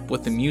sync up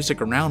with the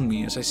music around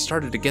me as I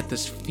started to get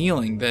this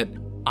feeling that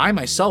I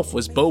myself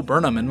was Bo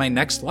Burnham in my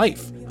next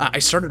life. I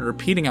started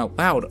repeating out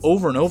loud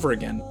over and over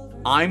again,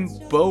 I'm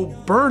Bo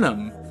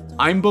Burnham.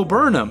 I'm Bo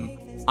Burnham.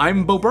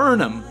 I'm Bo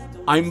Burnham.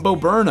 I'm Bo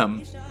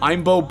Burnham.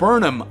 I'm Bo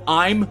Burnham.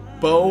 I'm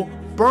Bo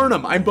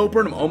Burnham. I'm Bo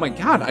Burnham. Oh my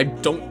god, I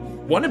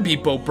don't want to be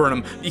Bo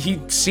Burnham. He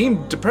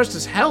seemed depressed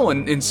as hell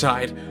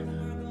inside.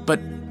 But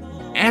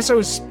as I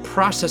was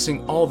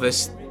processing all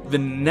this, the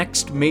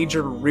next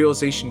major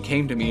realization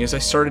came to me as I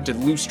started to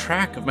lose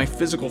track of my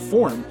physical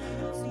form.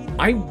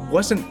 I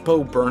wasn't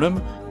Bo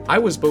Burnham. I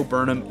was Bo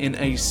Burnham in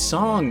a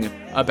song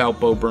about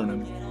Bo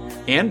Burnham.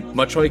 And,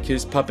 much like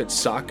his puppet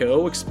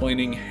Sako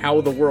explaining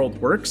how the world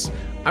works,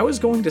 I was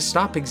going to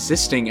stop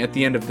existing at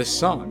the end of this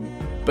song.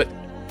 But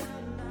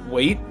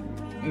wait,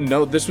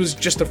 no, this was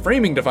just a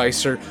framing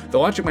device, or the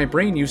logic my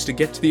brain used to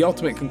get to the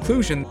ultimate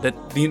conclusion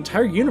that the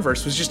entire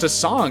universe was just a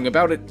song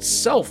about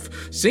itself,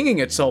 singing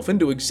itself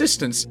into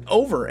existence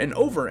over and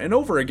over and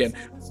over again.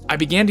 I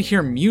began to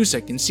hear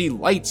music and see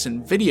lights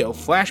and video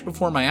flash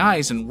before my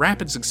eyes in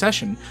rapid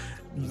succession.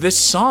 This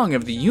song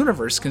of the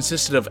universe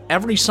consisted of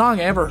every song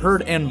I ever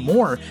heard and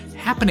more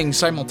happening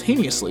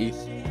simultaneously.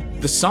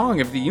 The song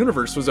of the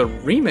universe was a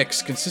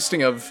remix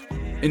consisting of,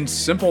 in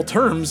simple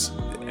terms,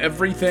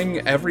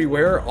 everything,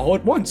 everywhere, all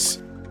at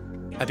once.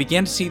 I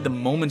began to see the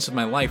moments of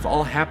my life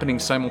all happening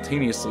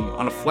simultaneously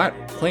on a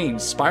flat plane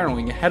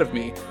spiraling ahead of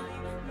me.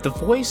 The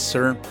voice,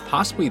 or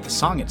possibly the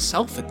song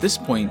itself at this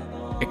point,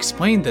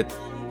 explained that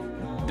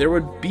there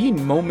would be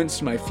moments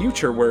in my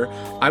future where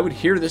I would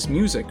hear this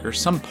music or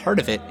some part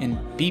of it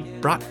and be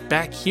brought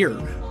back here,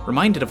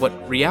 reminded of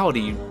what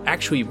reality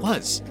actually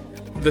was.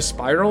 The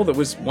spiral that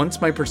was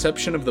once my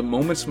perception of the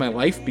moments of my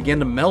life began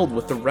to meld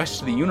with the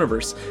rest of the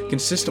universe,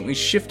 consistently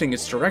shifting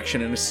its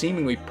direction in a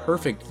seemingly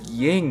perfect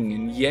yin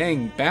and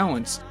yang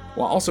balance,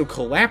 while also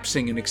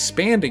collapsing and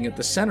expanding at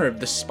the center of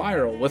the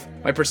spiral, with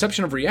my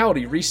perception of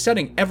reality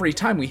resetting every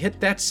time we hit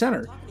that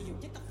center.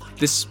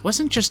 This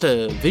wasn't just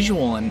a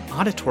visual and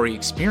auditory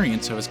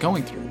experience I was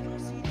going through.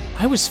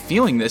 I was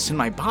feeling this in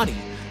my body.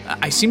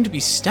 I seemed to be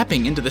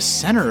stepping into the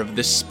center of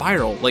this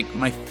spiral, like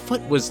my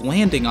foot was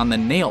landing on the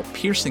nail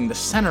piercing the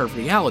center of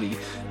reality.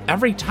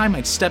 Every time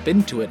I'd step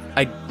into it,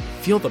 I'd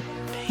feel the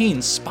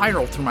pain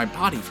spiral through my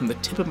body from the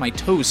tip of my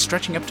toes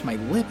stretching up to my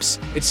lips.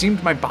 It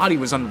seemed my body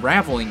was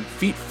unraveling,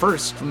 feet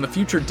first, from the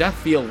future death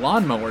via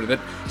lawnmower that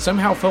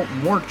somehow felt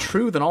more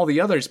true than all the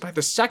others by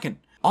the second.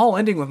 All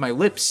ending with my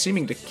lips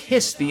seeming to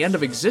kiss the end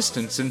of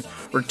existence and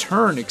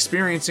return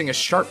experiencing a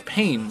sharp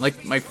pain,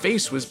 like my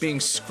face was being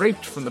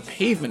scraped from the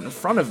pavement in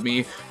front of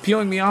me,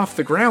 peeling me off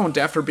the ground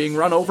after being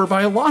run over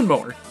by a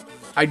lawnmower.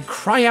 I'd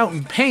cry out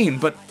in pain,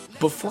 but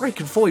before I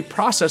could fully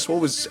process what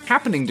was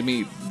happening to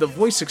me, the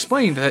voice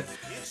explained that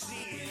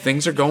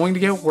things are going to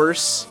get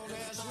worse,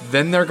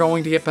 then they're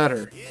going to get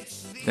better.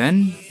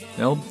 Then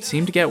they'll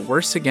seem to get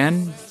worse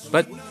again,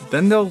 but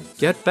then they'll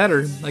get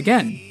better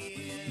again.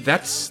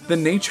 That's the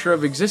nature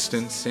of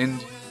existence,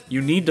 and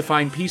you need to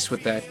find peace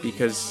with that,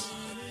 because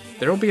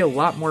there will be a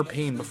lot more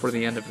pain before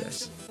the end of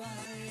this.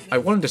 I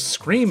wanted to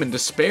scream in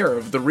despair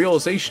of the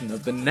realization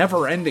of the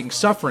never-ending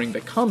suffering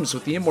that comes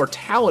with the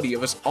immortality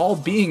of us all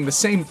being the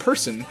same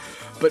person,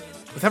 but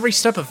with every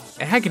step of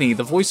agony,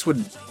 the voice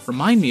would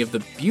remind me of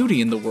the beauty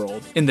in the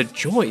world, in the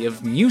joy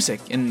of music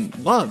and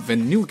love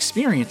and new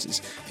experiences,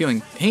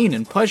 feeling pain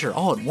and pleasure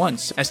all at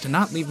once, as to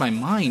not leave my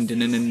mind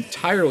in an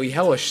entirely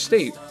hellish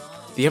state.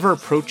 The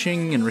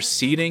ever-approaching and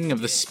receding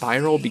of the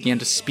spiral began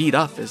to speed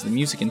up as the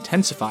music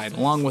intensified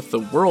along with the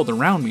world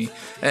around me,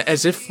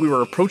 as if we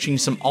were approaching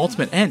some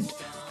ultimate end.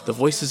 The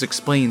voices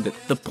explained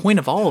that the point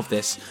of all of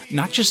this,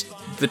 not just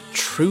the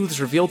truths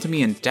revealed to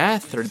me in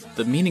death or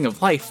the meaning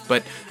of life,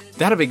 but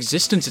that of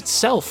existence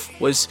itself,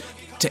 was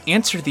to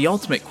answer the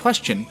ultimate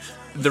question,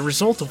 the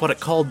result of what it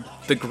called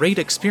the Great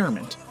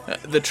Experiment,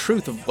 the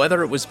truth of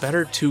whether it was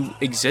better to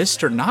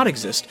exist or not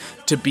exist,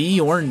 to be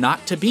or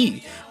not to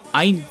be.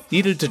 I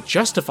needed to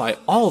justify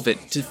all of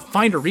it to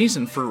find a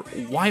reason for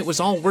why it was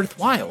all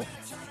worthwhile.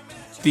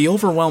 The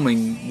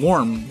overwhelming,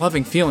 warm,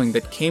 loving feeling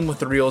that came with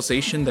the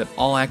realization that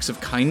all acts of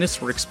kindness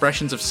were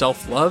expressions of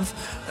self-love.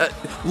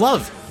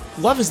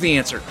 Love is the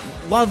answer.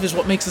 Love is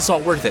what makes this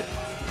all worth it.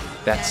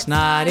 That's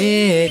not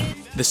it,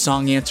 the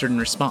song answered in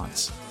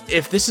response.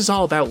 If this is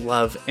all about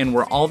love and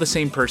we're all the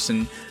same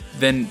person,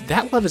 then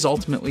that love is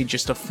ultimately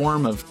just a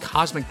form of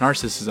cosmic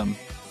narcissism.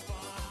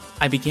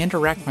 I began to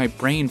rack my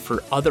brain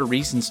for other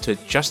reasons to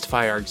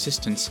justify our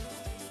existence.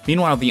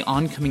 Meanwhile, the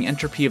oncoming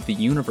entropy of the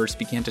universe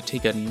began to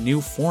take a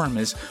new form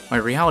as my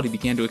reality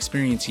began to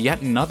experience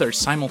yet another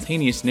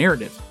simultaneous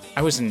narrative.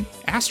 I was an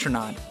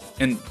astronaut,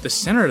 and the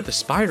center of the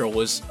spiral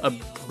was a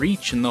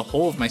breach in the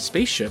hull of my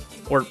spaceship,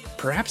 or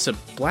perhaps a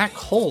black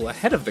hole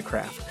ahead of the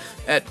craft,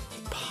 at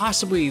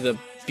possibly the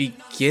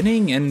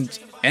beginning and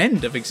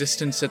end of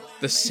existence at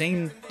the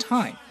same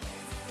time.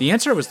 The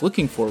answer I was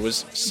looking for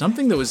was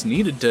something that was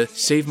needed to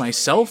save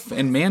myself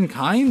and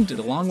mankind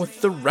along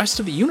with the rest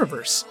of the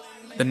universe.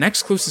 The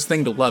next closest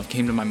thing to love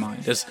came to my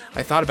mind as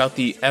I thought about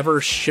the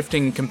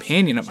ever-shifting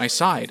companion at my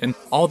side and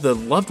all the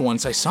loved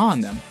ones I saw in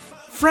them.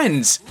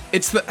 Friends!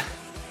 It's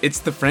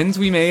the friends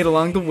we made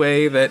along the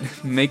way that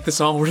make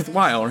this all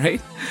worthwhile, right?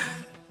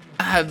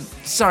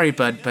 Sorry,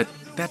 bud, but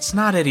that's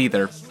not it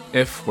either.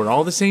 If we're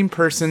all the same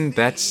person,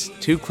 that's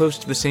too close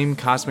to the same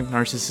cosmic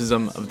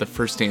narcissism of the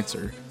first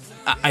answer.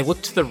 I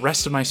looked to the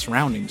rest of my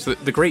surroundings,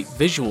 the great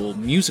visual,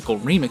 musical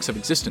remix of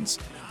existence.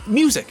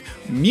 Music!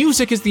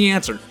 Music is the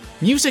answer!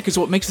 Music is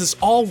what makes this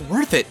all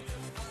worth it!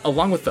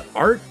 Along with the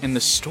art and the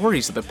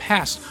stories of the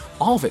past,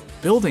 all of it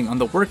building on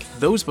the work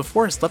those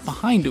before us left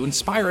behind to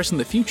inspire us in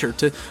the future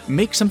to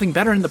make something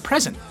better in the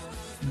present.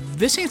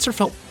 This answer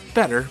felt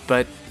better,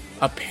 but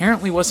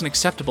apparently wasn't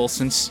acceptable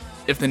since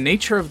if the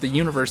nature of the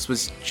universe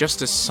was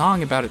just a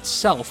song about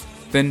itself,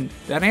 then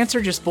that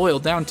answer just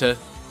boiled down to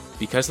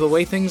because of the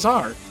way things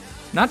are.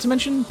 Not to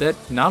mention that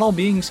not all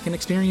beings can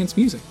experience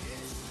music.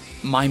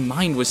 My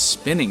mind was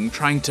spinning,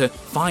 trying to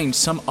find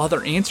some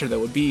other answer that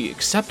would be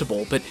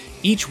acceptable, but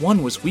each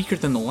one was weaker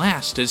than the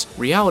last as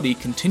reality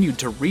continued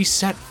to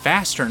reset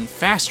faster and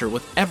faster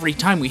with every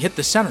time we hit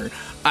the center.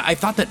 I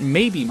thought that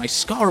maybe my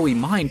scholarly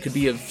mind could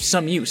be of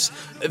some use.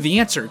 The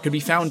answer could be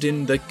found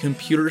in the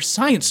computer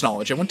science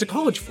knowledge I went to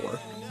college for.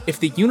 If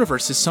the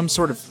universe is some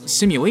sort of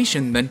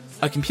simulation, then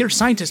a computer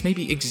scientist may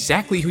be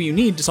exactly who you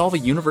need to solve a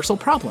universal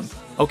problem.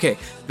 Okay,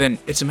 then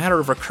it's a matter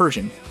of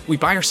recursion. We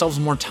buy ourselves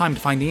more time to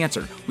find the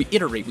answer. We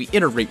iterate,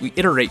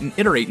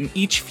 and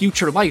each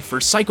future life or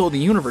cycle of the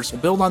universe will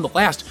build on the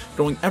last,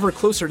 growing ever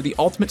closer to the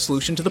ultimate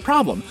solution to the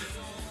problem.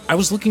 I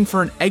was looking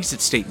for an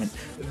exit statement,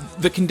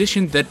 the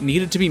condition that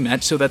needed to be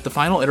met so that the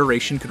final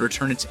iteration could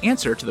return its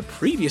answer to the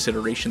previous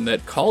iteration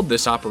that called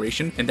this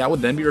operation, and that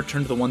would then be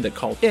returned to the one that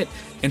called it,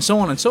 and so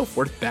on and so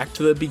forth back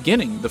to the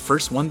beginning, the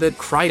first one that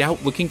cried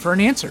out looking for an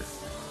answer.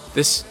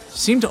 This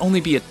seemed to only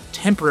be a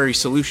temporary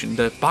solution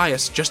to buy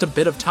us just a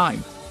bit of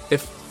time.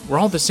 If we're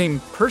all the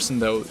same person,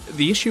 though,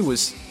 the issue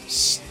was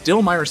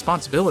still my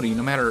responsibility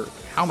no matter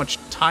how much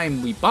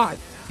time we bought,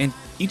 and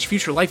each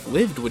future life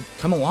lived would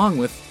come along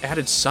with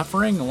added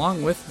suffering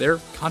along with their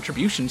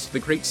contributions to the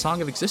great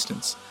song of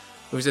existence.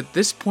 It was at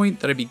this point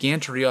that I began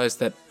to realize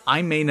that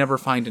I may never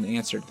find an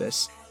answer to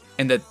this,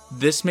 and that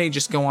this may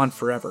just go on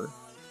forever.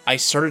 I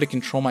started to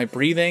control my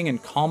breathing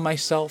and calm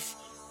myself.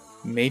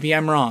 Maybe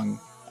I'm wrong,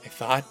 I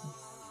thought.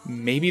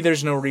 Maybe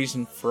there's no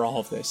reason for all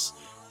of this,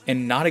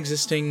 and not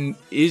existing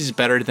is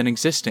better than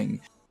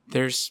existing.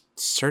 There's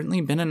certainly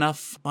been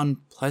enough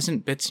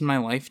unpleasant bits in my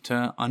life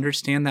to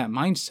understand that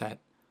mindset.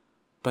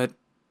 But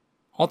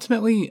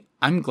ultimately,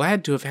 I'm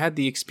glad to have had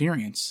the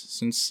experience,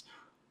 since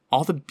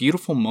all the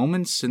beautiful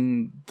moments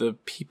and the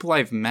people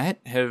I've met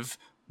have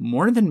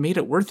more than made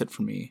it worth it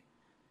for me.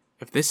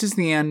 If this is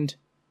the end,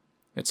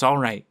 it's all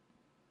right.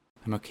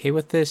 I'm okay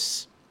with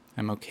this.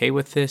 I'm okay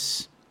with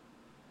this.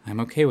 I'm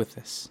okay with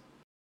this.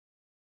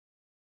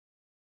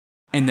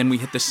 And then we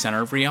hit the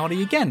center of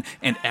reality again,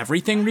 and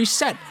everything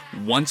reset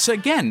once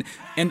again.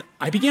 And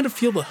I began to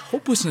feel the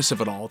hopelessness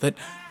of it all, that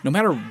no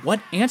matter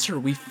what answer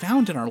we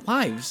found in our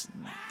lives,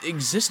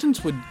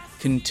 existence would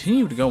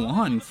continue to go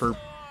on for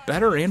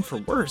better and for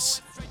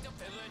worse.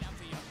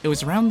 It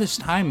was around this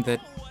time that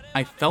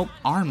I felt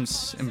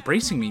arms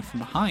embracing me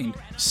from behind,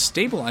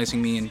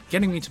 stabilizing me and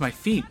getting me to my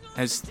feet,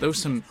 as though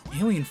some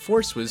alien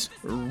force was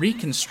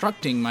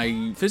reconstructing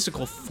my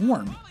physical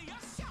form.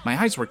 My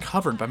eyes were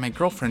covered by my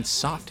girlfriend's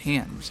soft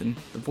hands, and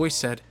the voice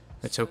said,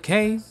 "It's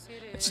okay,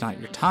 it's not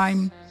your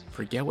time,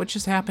 forget what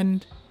just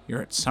happened,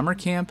 you're at summer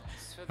camp,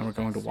 and we're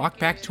going to walk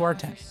back to our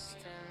tent."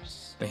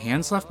 The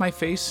hands left my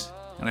face,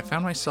 and I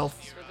found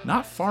myself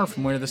not far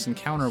from where this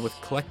encounter with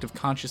collective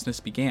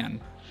consciousness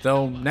began,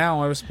 though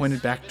now I was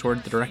pointed back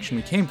toward the direction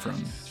we came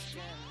from.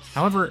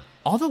 However,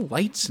 all the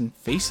lights and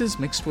faces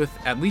mixed with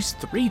at least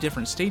 3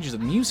 different stages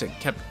of music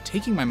kept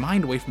taking my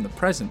mind away from the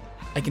present.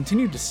 I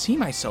continued to see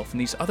myself in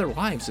these other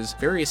lives as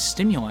various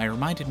stimuli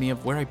reminded me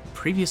of where I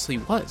previously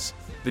was.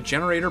 The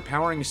generator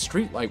powering a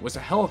streetlight was a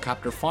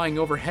helicopter flying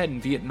overhead in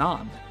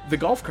Vietnam. The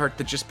golf cart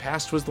that just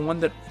passed was the one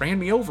that ran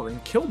me over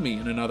and killed me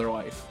in another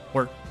life.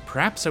 Or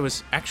perhaps I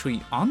was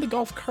actually on the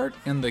golf cart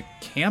and the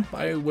camp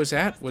I was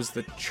at was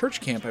the church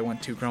camp I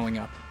went to growing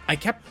up. I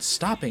kept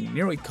stopping,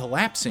 nearly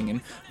collapsing, and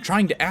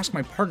trying to ask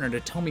my partner to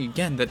tell me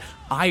again that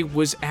I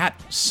was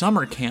at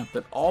summer camp,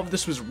 that all of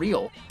this was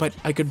real, but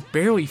I could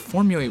barely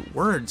formulate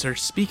words or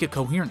speak a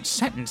coherent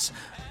sentence.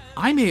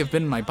 I may have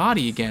been in my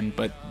body again,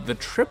 but the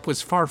trip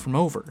was far from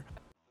over.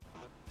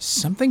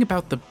 Something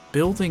about the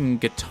building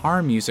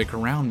guitar music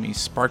around me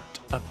sparked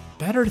a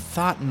better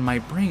thought in my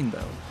brain,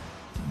 though.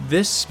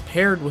 This,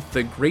 paired with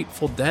the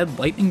Grateful Dead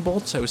lightning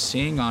bolts I was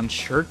seeing on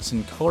shirts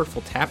and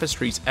colorful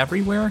tapestries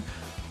everywhere,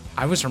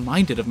 I was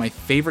reminded of my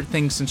favorite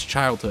thing since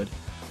childhood.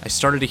 I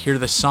started to hear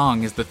the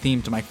song as the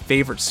theme to my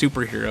favorite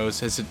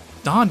superheroes as it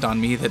dawned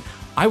on me that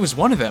I was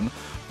one of them.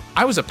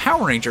 I was a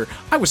Power Ranger.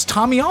 I was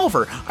Tommy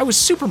Oliver. I was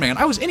Superman.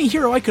 I was any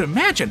hero I could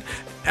imagine.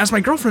 As my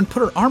girlfriend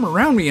put her arm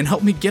around me and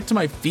helped me get to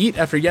my feet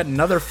after yet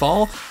another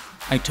fall,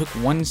 I took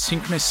one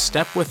synchronous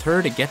step with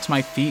her to get to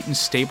my feet and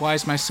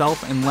stabilize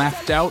myself and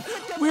laughed out,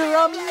 "We're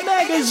a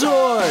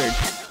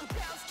Megazord!"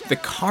 The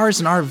cars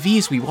and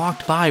RVs we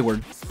walked by were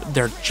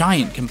their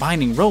giant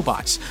combining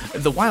robots.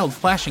 The wild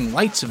flashing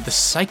lights of the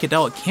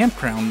psychedelic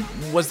campground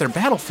was their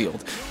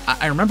battlefield.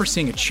 I remember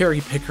seeing a cherry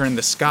picker in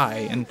the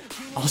sky, and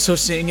also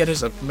seeing it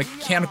as a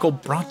mechanical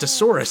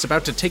brontosaurus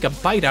about to take a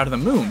bite out of the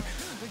moon.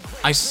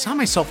 I saw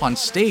myself on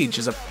stage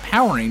as a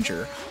Power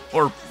Ranger,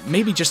 or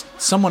maybe just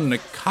someone in a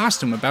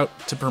costume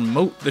about to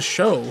promote the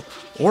show,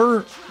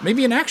 or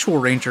maybe an actual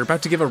ranger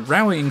about to give a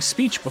rallying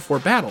speech before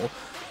battle,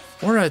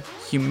 or a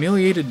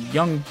humiliated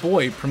young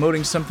boy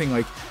promoting something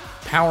like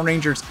Power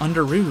Rangers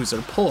underoos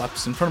or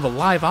pull-ups in front of a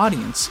live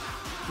audience.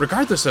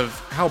 Regardless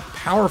of how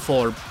powerful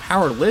or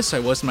powerless I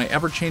was in my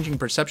ever-changing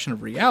perception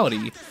of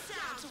reality,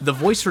 The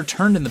voice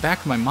returned in the back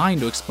of my mind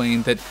to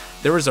explain that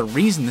there was a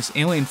reason this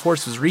alien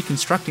force was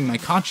reconstructing my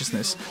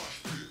consciousness,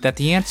 that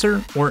the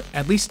answer, or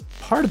at least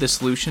part of the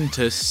solution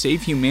to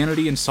save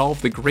humanity and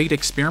solve the great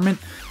experiment,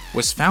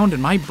 was found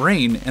in my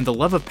brain and the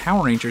love of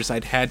Power Rangers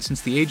I'd had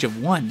since the age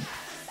of 1.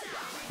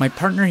 My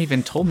partner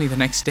even told me the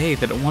next day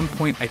that at one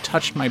point I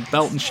touched my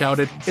belt and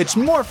shouted, "It's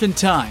Morphin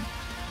Time!"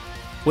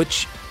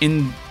 Which,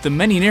 in the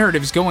many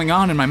narratives going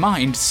on in my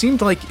mind,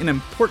 seemed like an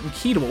important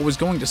key to what was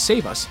going to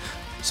save us.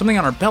 Something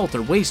on our belt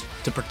or waist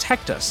to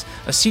protect us,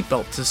 a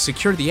seatbelt to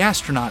secure the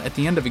astronaut at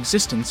the end of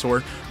existence,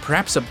 or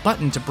perhaps a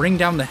button to bring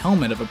down the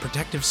helmet of a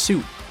protective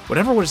suit.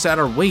 Whatever was at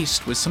our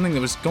waist was something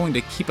that was going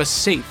to keep us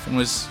safe and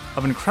was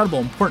of incredible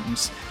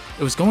importance.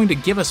 It was going to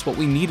give us what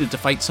we needed to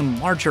fight some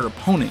larger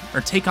opponent,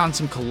 or take on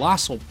some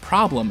colossal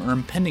problem or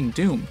impending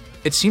doom.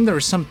 It seemed there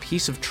was some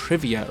piece of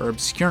trivia or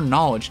obscure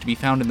knowledge to be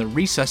found in the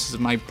recesses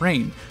of my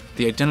brain,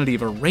 the identity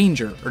of a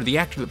ranger or the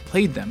actor that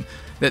played them,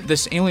 that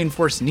this alien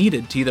force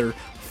needed to either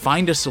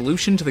find a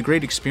solution to the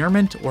great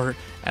experiment, or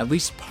at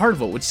least part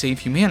of what would save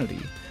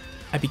humanity.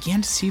 I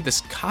began to see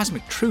this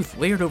cosmic truth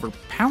layered over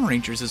Power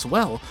Rangers as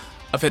well,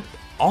 of it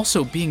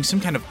also being some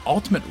kind of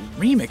ultimate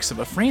remix of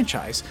a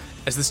franchise,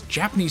 as this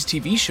Japanese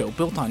TV show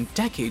built on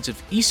decades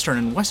of Eastern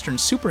and Western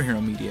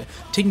superhero media,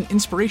 taking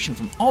inspiration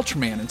from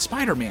Ultraman and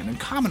Spider-Man and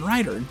Kamen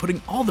Rider and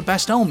putting all the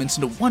best elements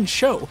into one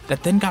show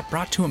that then got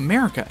brought to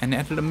America and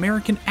added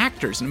American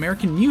actors and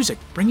American music,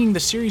 bringing the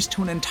series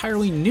to an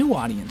entirely new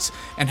audience,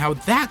 and how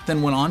that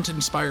then went on to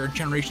inspire a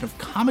generation of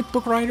comic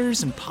book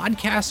writers and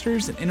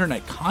podcasters and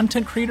internet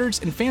content creators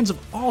and fans of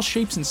all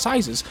shapes and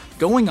sizes,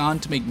 going on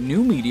to make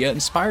new media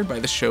inspired by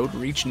the show to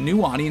reach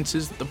new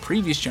audiences that the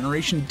previous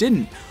generation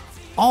didn't.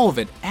 All of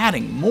it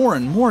adding more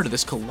and more to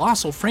this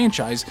colossal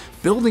franchise,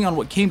 building on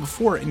what came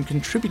before and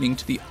contributing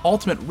to the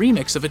ultimate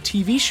remix of a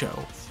TV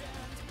show.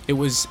 It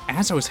was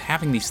as I was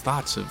having these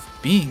thoughts of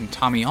being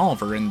Tommy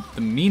Oliver and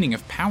the meaning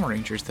of Power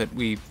Rangers that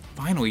we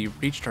finally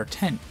reached our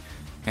tent,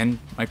 and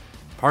my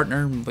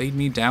partner laid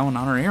me down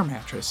on our air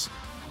mattress.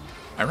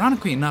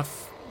 Ironically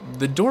enough,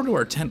 the door to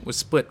our tent was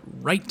split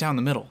right down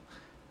the middle,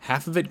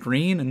 half of it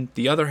green and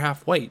the other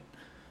half white.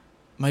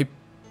 My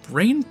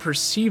brain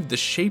perceived the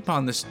shape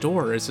on this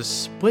door as a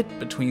split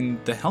between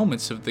the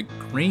helmets of the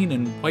green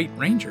and white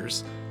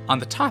Rangers, on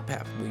the top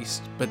half at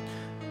least, but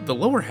the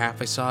lower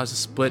half I saw as a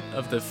split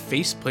of the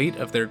faceplate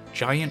of their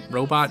giant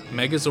robot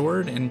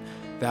Megazord and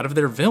that of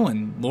their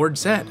villain, Lord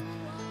Zed.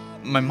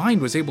 My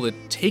mind was able to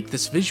take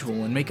this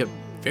visual and make a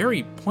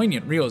very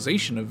poignant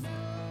realization of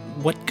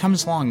what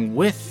comes along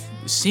with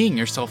seeing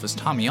yourself as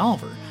Tommy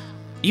Oliver.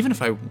 Even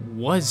if I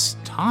was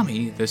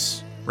Tommy,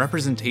 this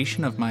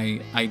representation of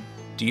my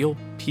ideal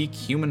peak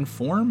human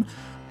form,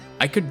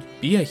 I could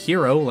be a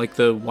hero like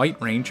the White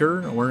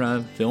Ranger or a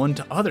villain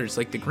to others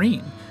like the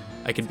Green.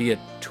 I could be a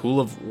tool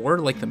of war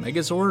like the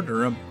Megazord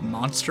or a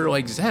monster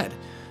like Zed.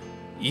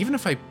 Even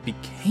if I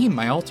became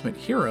my ultimate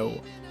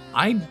hero,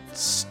 I'd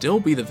still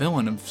be the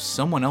villain of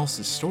someone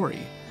else's story.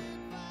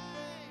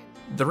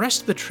 The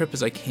rest of the trip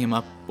as I came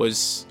up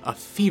was a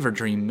fever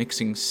dream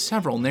mixing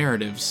several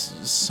narratives,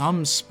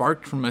 some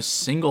sparked from a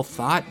single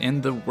thought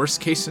and the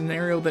worst case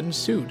scenario that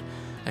ensued.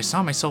 I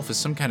saw myself as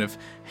some kind of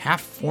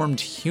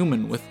half-formed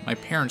human with my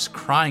parents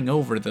crying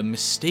over the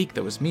mistake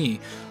that was me,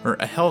 or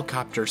a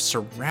helicopter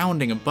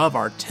surrounding above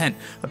our tent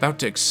about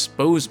to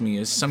expose me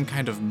as some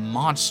kind of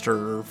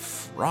monster or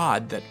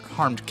fraud that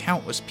harmed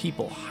countless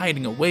people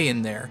hiding away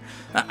in there.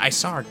 I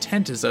saw our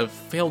tent as a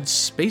failed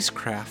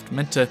spacecraft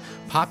meant to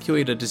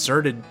populate a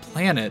deserted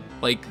planet,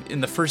 like in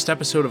the first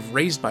episode of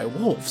Raised by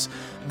Wolves.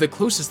 The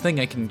closest thing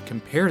I can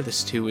compare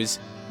this to is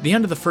the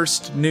end of the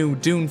first new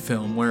Dune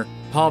film, where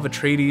Paul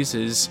Atreides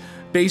is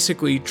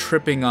basically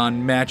tripping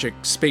on magic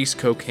space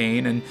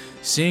cocaine and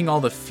seeing all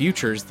the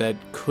futures that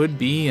could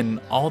be and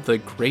all the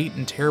great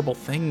and terrible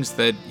things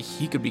that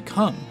he could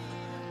become.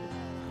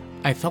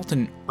 I felt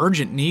an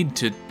urgent need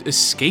to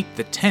escape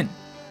the tent,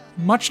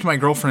 much to my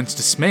girlfriend's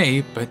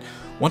dismay, but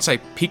once I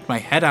peeked my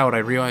head out, I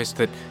realized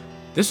that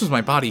this was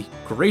my body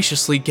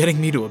graciously getting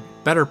me to a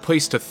better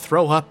place to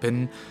throw up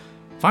and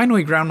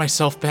finally ground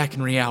myself back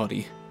in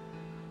reality.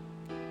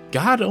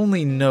 God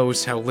only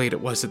knows how late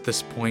it was at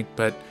this point,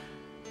 but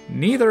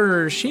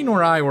neither she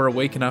nor I were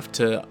awake enough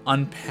to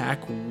unpack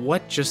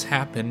what just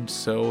happened,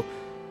 so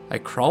I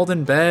crawled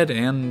in bed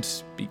and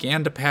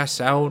began to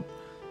pass out,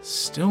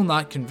 still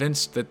not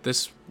convinced that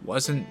this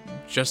wasn't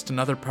just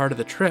another part of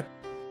the trip.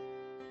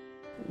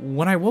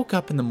 When I woke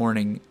up in the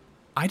morning,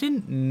 I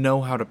didn't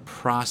know how to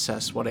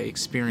process what I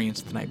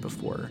experienced the night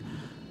before.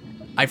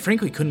 I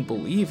frankly couldn't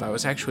believe I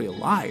was actually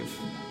alive.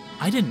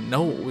 I didn't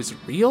know what was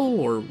real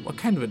or what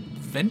kind of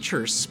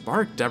adventure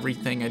sparked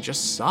everything I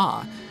just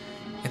saw,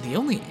 and the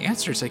only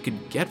answers I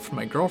could get from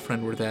my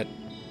girlfriend were that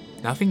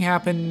nothing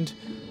happened,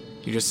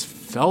 you just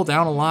fell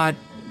down a lot,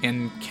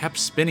 and kept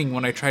spinning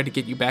when I tried to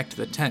get you back to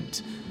the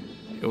tent.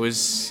 It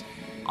was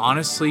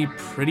honestly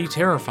pretty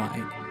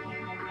terrifying.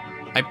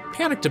 I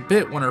panicked a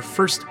bit when her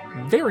first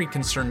very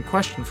concerned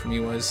question for me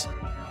was,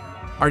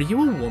 "Are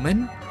you a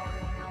woman?"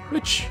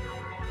 Which,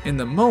 in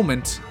the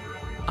moment,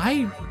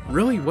 I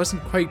really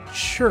wasn't quite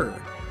sure.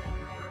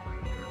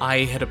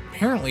 I had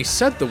apparently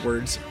said the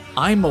words,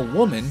 "I'm a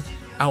woman,"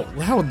 out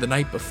loud the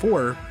night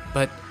before,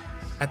 but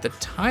at the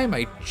time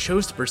I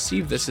chose to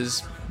perceive this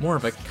as more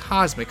of a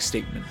cosmic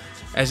statement,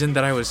 as in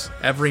that I was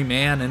every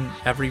man and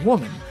every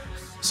woman.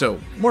 So,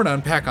 more to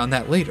unpack on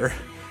that later.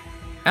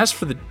 As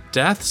for the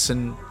deaths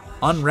and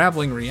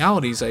unraveling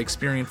realities I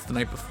experienced the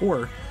night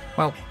before,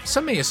 while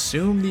some may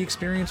assume the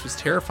experience was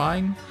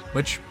terrifying,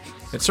 which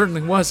it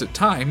certainly was at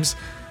times,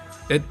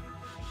 it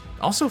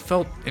also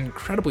felt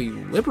incredibly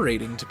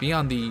liberating to be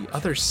on the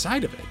other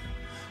side of it.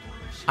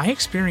 I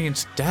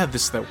experienced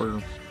deaths that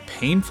were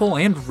painful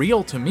and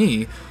real to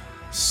me.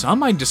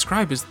 Some I'd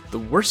describe as the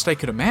worst I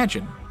could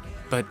imagine,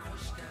 but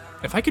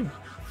if I could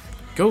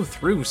go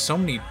through so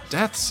many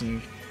deaths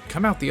and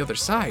come out the other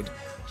side,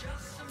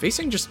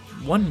 facing just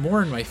one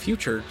more in my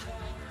future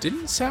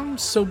didn't sound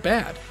so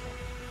bad.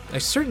 I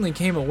certainly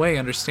came away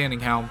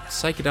understanding how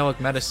psychedelic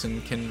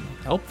medicine can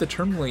help the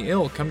terminally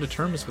ill come to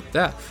terms with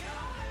death.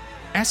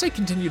 As I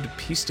continued to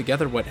piece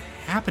together what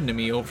happened to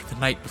me over the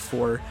night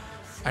before,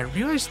 I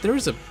realized there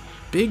was a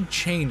big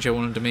change I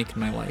wanted to make in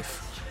my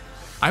life.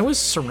 I was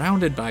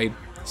surrounded by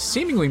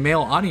seemingly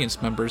male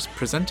audience members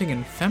presenting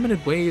in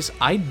feminine ways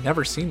I'd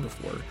never seen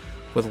before,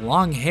 with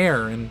long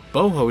hair and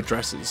boho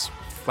dresses,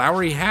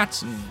 flowery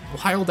hats, and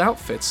wild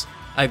outfits.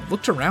 I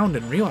looked around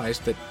and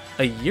realized that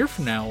a year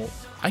from now,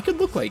 I could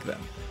look like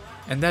them,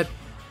 and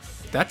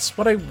that's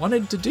what I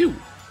wanted to do.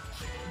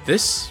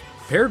 This,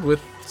 paired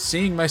with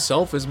seeing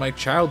myself as my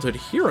childhood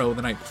hero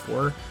the night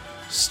before,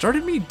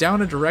 started me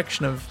down a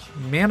direction of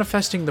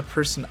manifesting the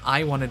person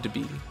I wanted to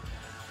be.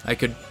 I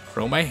could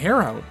grow my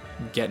hair out,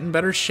 get in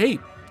better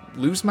shape,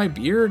 lose my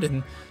beard,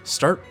 and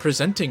start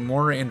presenting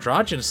more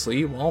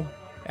androgynously while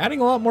adding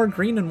a lot more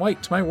green and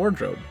white to my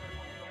wardrobe.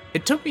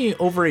 It took me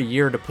over a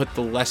year to put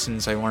the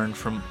lessons I learned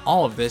from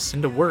all of this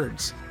into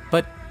words,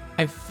 but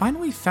I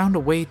finally found a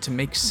way to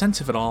make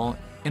sense of it all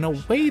in a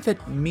way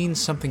that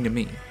means something to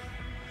me.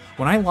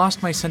 When I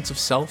lost my sense of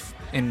self,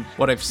 in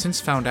what I've since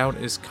found out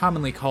is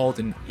commonly called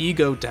an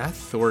ego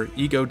death or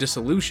ego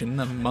dissolution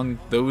among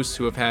those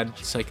who have had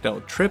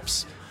psychedelic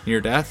trips,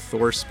 near death,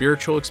 or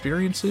spiritual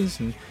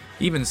experiences, and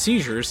even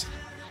seizures,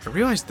 I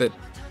realized that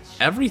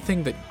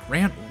everything that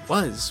Grant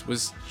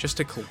was just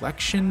a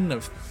collection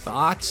of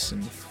thoughts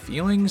and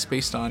feelings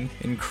based on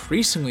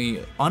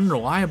increasingly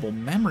unreliable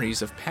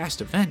memories of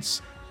past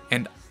events,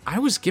 and I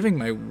was giving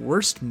my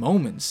worst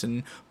moments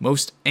and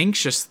most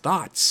anxious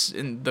thoughts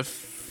and the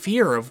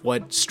fear of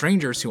what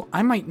strangers who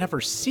I might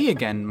never see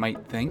again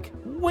might think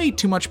way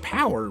too much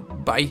power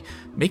by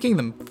making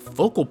them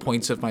focal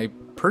points of my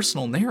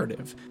personal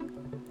narrative.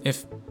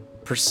 If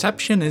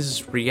perception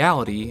is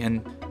reality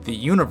and the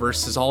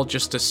universe is all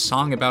just a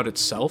song about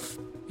itself,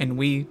 and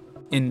we,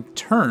 in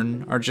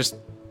turn, are just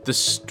the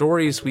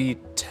stories we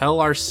tell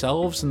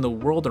ourselves and the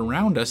world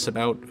around us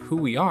about who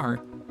we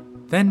are,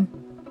 then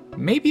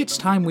maybe it's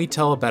time we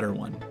tell a better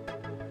one.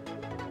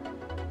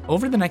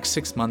 Over the next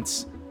 6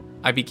 months,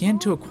 I began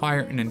to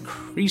acquire an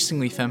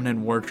increasingly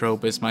feminine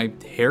wardrobe as my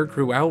hair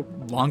grew out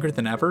longer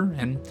than ever,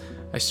 and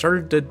I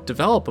started to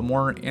develop a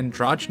more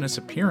androgynous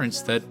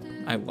appearance that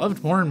I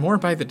loved more and more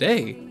by the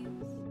day.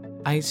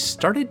 I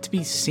started to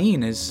be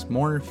seen as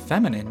more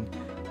feminine,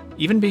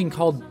 even being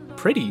called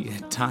pretty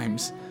at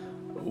times.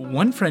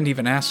 One friend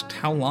even asked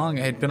how long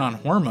I had been on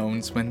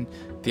hormones when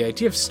the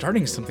idea of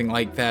starting something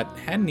like that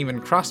hadn't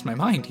even crossed my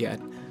mind yet.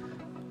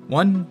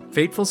 One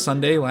fateful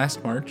Sunday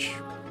last March,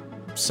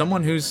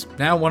 someone who's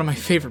now one of my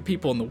favorite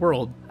people in the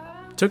world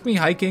took me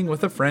hiking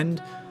with a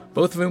friend,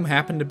 both of whom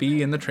happened to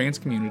be in the trans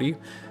community.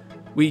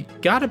 We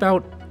got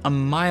about a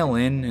mile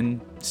in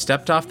and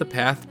stepped off the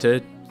path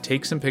to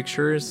take some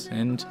pictures,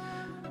 and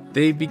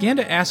they began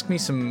to ask me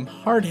some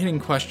hard-hitting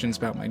questions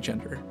about my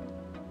gender.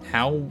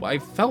 How I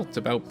felt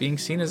about being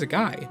seen as a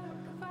guy.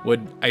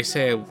 Would I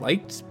say I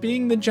liked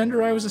being the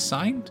gender I was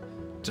assigned?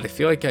 Did I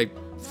feel like I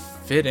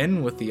fit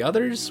in with the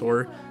others,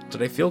 or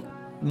did I feel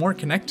more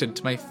connected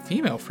to my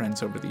female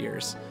friends over the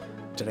years?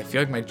 Did I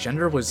feel like my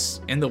gender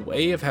was in the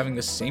way of having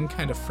the same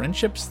kind of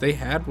friendships they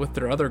had with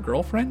their other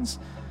girlfriends?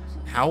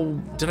 How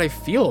did I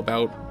feel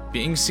about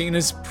being seen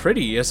as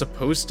pretty as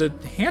opposed to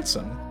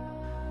handsome?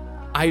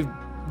 I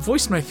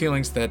voiced my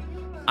feelings that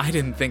I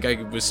didn't think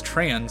I was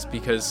trans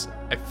because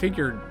I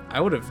figured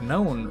I would have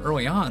known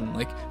early on,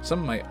 like some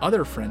of my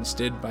other friends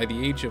did by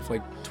the age of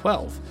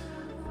 12.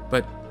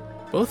 But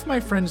both of my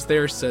friends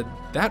there said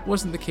that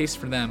wasn't the case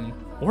for them,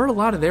 or a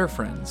lot of their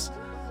friends,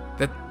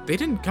 that they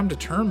didn't come to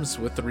terms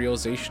with the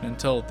realization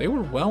until they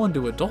were well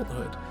into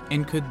adulthood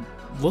and could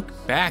look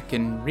back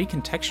and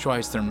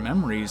recontextualize their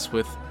memories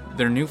with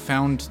their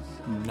newfound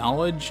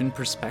knowledge and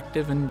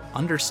perspective and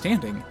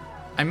understanding.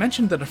 I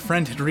mentioned that a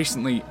friend had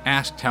recently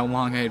asked how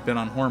long I had been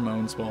on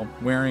hormones while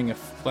wearing a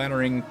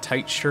flattering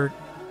tight shirt,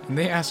 and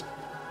they asked,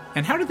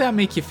 "And how did that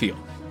make you feel?"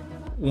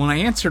 When I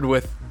answered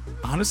with,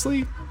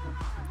 "Honestly,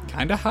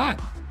 kinda hot,"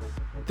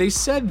 they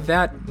said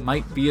that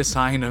might be a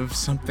sign of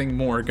something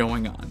more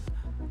going on.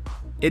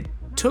 It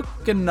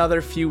took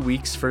another few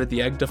weeks for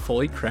the egg to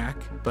fully crack,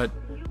 but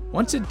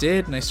once it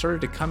did and I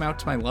started to come out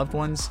to my loved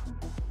ones,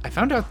 I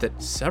found out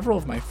that several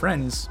of my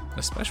friends,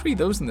 especially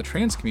those in the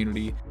trans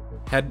community,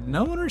 had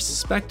known or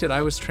suspected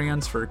I was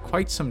trans for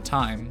quite some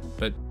time,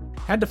 but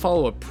had to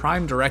follow a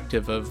prime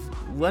directive of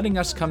letting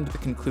us come to the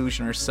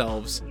conclusion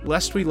ourselves,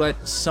 lest we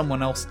let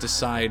someone else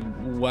decide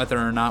whether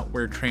or not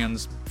we're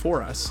trans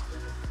for us.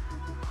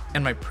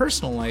 In my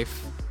personal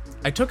life,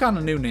 I took on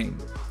a new name,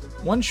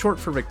 one short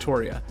for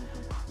Victoria.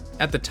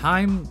 At the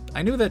time,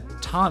 I knew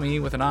that Tomi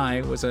with an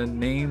I was a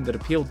name that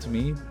appealed to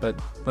me, but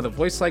with a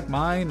voice like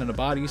mine and a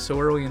body so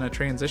early in a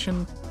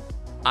transition,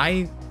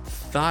 I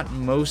thought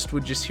most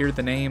would just hear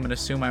the name and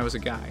assume I was a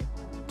guy.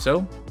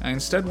 So I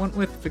instead went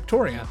with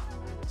Victoria,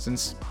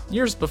 since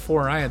years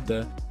before I had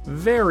the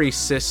very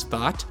cis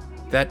thought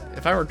that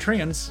if I were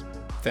trans,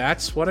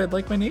 that's what I'd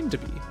like my name to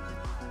be.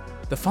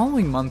 The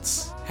following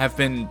months have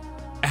been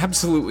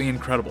absolutely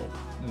incredible.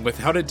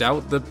 Without a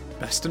doubt, the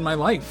best in my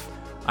life.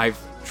 I've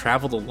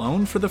traveled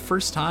alone for the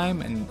first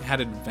time and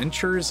had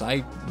adventures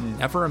I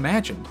never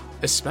imagined,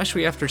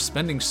 especially after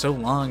spending so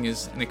long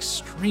as an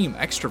extreme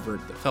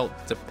extrovert that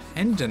felt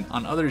dependent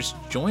on others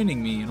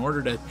joining me in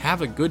order to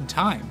have a good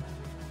time.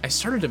 I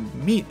started to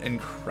meet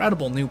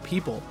incredible new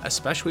people,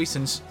 especially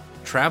since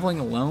traveling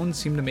alone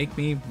seemed to make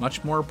me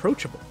much more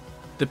approachable.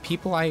 The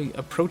people I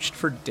approached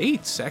for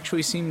dates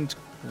actually seemed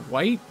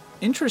quite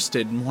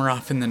interested more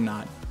often than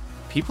not.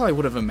 People I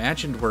would have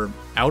imagined were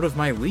out of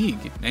my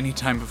league any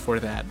time before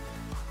that.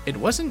 It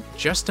wasn't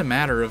just a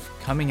matter of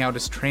coming out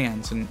as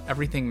trans and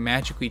everything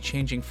magically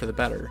changing for the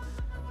better.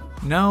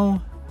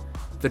 No,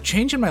 the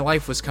change in my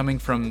life was coming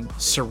from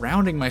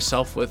surrounding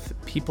myself with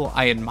people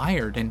I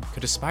admired and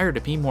could aspire to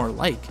be more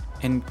like,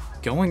 and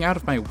going out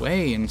of my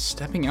way and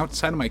stepping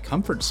outside of my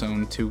comfort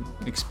zone to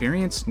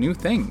experience new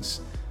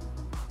things.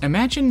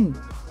 Imagine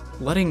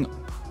letting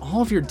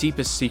all of your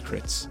deepest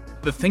secrets,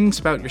 the things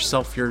about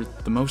yourself you're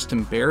the most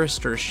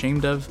embarrassed or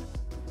ashamed of,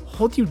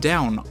 hold you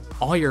down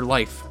all your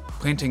life,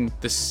 planting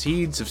the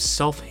seeds of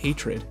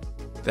self-hatred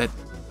that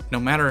no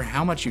matter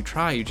how much you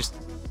try, you just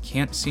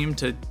can't seem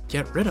to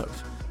get rid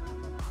of.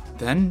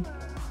 Then,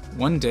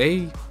 one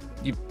day,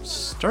 you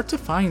start to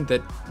find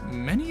that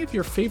many of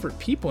your favorite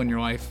people in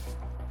your life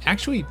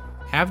actually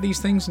have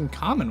these things in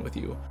common with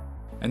you,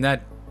 and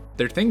that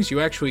they're things you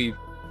actually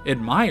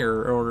admire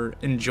or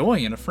enjoy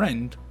in a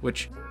friend,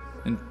 which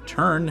in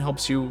turn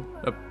helps you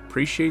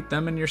appreciate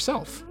them in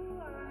yourself.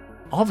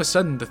 All of a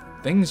sudden, the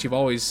things you've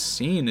always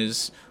seen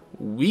as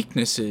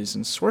weaknesses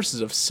and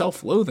sources of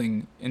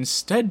self-loathing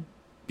instead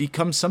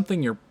become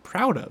something you're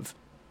proud of.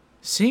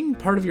 Seeing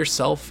part of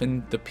yourself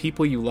in the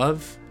people you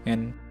love,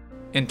 and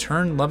in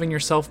turn loving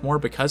yourself more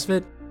because of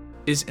it,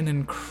 is an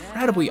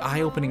incredibly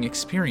eye-opening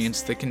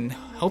experience that can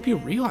help you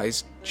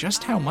realize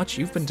just how much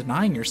you've been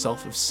denying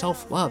yourself of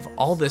self-love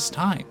all this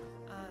time.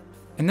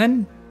 And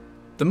then,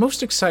 the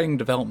most exciting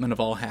development of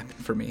all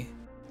happened for me.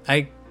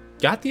 I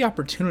got the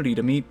opportunity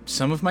to meet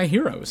some of my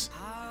heroes.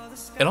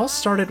 It all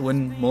started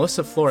when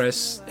Melissa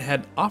Flores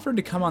had offered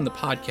to come on the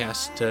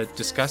podcast to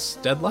discuss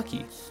Dead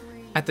Lucky.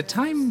 At the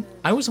time,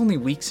 I was only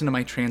weeks into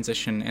my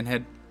transition and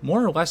had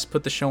more or less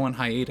put the show on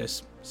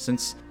hiatus,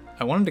 since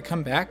I wanted to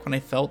come back when I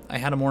felt I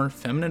had a more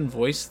feminine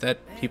voice that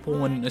people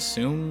wouldn't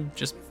assume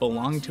just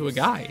belonged to a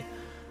guy.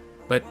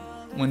 But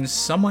when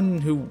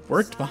someone who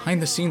worked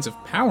behind the scenes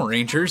of Power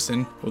Rangers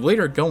and would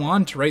later go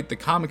on to write the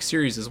comic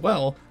series as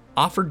well,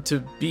 offered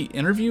to be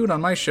interviewed on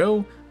my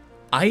show,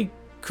 I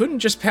couldn't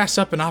just pass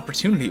up an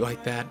opportunity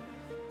like that.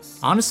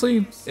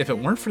 Honestly, if it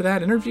weren't for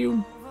that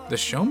interview, the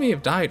show may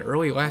have died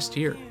early last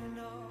year.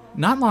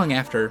 Not long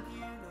after,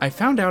 I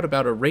found out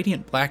about a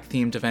Radiant Black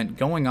themed event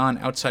going on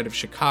outside of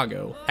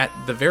Chicago, at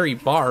the very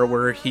bar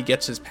where he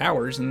gets his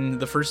powers in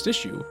the first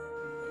issue.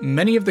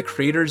 Many of the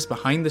creators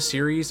behind the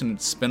series and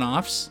its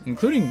spin-offs,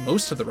 including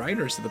most of the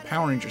writers of the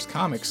Power Rangers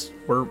comics,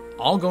 were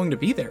all going to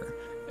be there.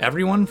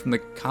 Everyone from the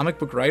comic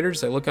book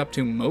writers I look up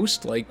to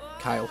most, like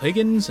Kyle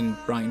Higgins and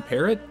Brian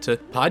Parrott, to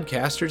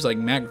podcasters like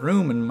Matt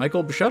Groom and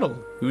Michael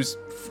Bushuttle, whose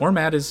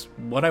format is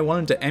what I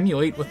wanted to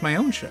emulate with my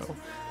own show.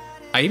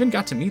 I even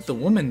got to meet the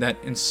woman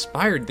that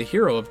inspired the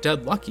hero of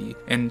Dead Lucky,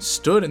 and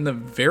stood in the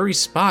very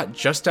spot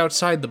just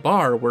outside the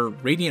bar where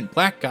Radiant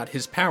Black got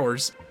his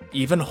powers,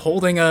 even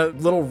holding a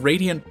little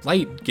radiant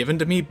light given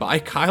to me by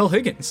Kyle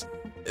Higgins.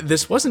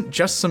 This wasn't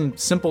just some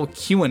simple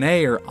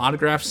Q&A or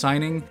autograph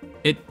signing.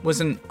 It was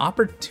an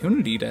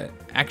opportunity to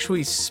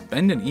actually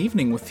spend an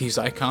evening with these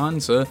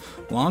icons,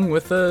 along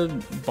with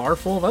a bar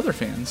full of other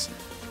fans.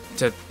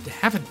 To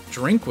have a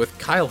drink with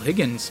Kyle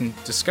Higgins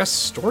and discuss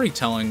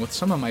storytelling with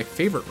some of my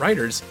favorite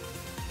writers.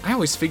 I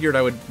always figured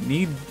I would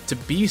need to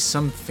be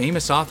some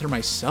famous author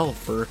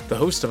myself, or the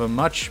host of a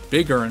much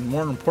bigger and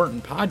more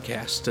important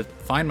podcast, to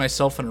find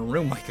myself in a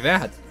room like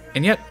that.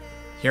 And yet,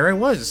 here I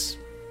was,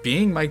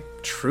 being my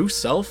true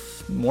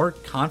self, more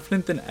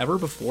confident than ever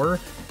before,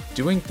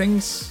 doing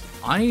things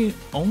I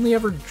only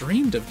ever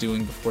dreamed of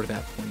doing before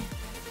that point.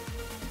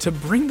 To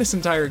bring this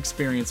entire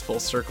experience full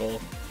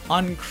circle,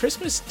 on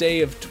Christmas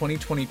Day of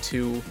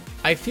 2022,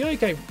 I feel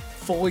like I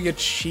fully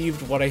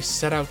achieved what I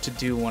set out to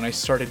do when I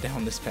started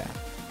down this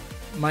path.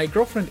 my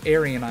girlfriend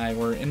Ari and I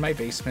were in my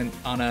basement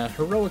on a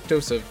heroic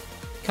dose of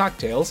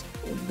cocktails,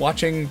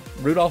 watching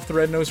Rudolph the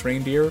Red-Nosed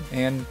Reindeer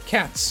and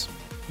Cats,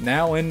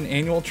 now an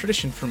annual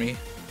tradition for me.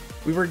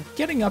 We were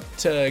getting up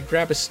to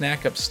grab a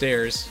snack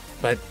upstairs,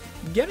 but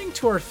getting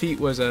to our feet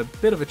was a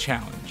bit of a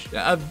challenge,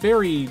 a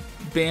very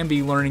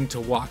Bambi learning to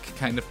walk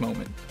kind of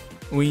moment.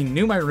 We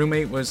knew my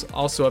roommate was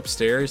also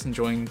upstairs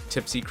enjoying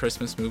tipsy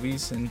Christmas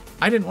movies, and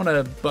I didn't want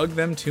to bug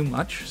them too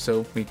much,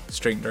 so we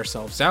straightened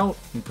ourselves out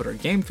and put our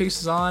game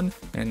faces on,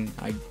 and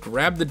I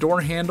grabbed the door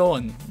handle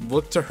and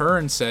looked to her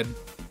and said,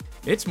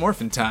 "It's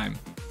Morphin Time."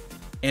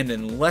 And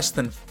in less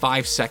than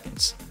 5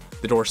 seconds,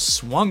 the door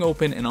swung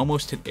open and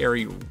almost hit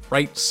Ari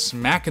right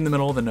smack in the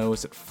middle of the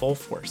nose at full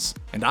force.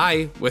 And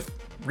I, with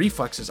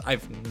reflexes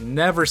I've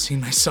never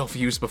seen myself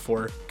use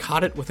before,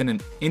 caught it within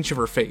an inch of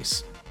her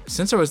face.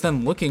 Since I was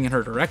then looking in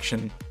her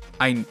direction,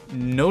 I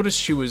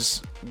noticed she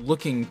was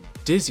looking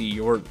dizzy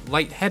or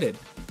lightheaded,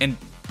 and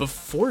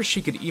before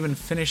she could even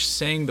finish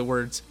saying the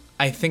words,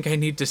 "I think I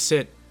need to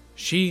sit,"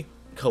 she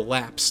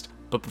collapsed.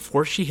 But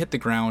before she hit the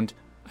ground,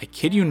 I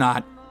kid you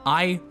not,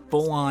 I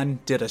full-on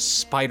did a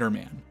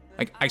Spider-Man.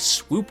 Like, I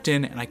swooped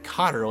in and I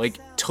caught her like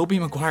Tobey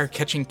Maguire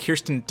catching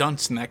Kirsten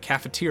Dunst in that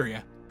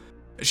cafeteria.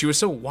 She was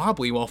so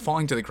wobbly while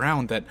falling to the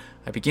ground that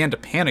I began to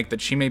panic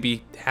that she may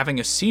be having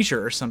a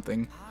seizure or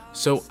something.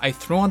 So I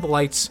threw on the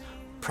lights,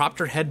 propped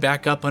her head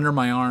back up under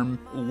my arm,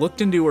 looked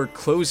into her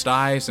closed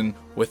eyes, and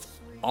with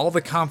all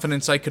the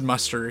confidence I could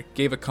muster,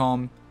 gave a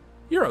calm,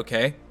 "You're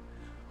okay,"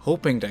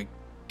 hoping to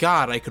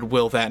God I could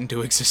will that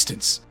into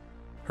existence.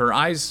 Her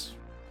eyes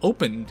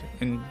opened,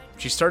 and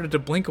she started to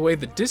blink away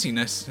the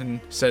dizziness and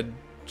said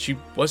she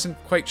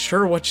wasn't quite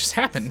sure what just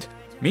happened.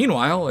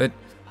 Meanwhile, it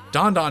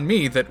dawned on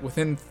me that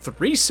within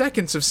 3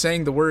 seconds of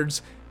saying the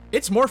words,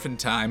 "It's Morphin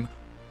Time,"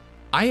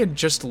 I had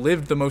just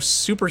lived the most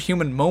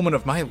superhuman moment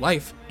of my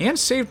life and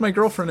saved my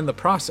girlfriend in the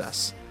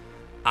process.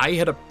 I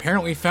had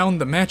apparently found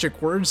the magic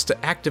words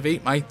to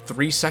activate my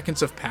 3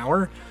 seconds of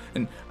power,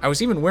 and I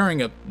was even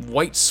wearing a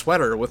white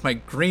sweater with my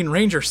Green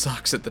Ranger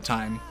socks at the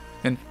time.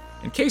 And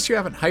in case you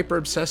haven't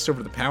hyper-obsessed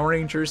over the Power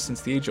Rangers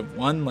since the age of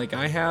 1 like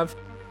I have,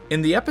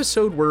 in the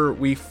episode where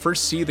we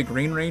first see the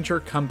Green Ranger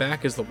come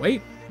back as the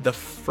White, the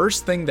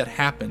first thing that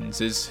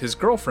happens is his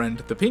girlfriend,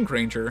 the Pink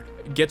Ranger,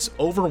 gets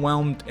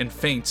overwhelmed and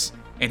faints,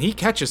 and he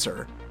catches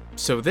her.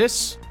 So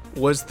this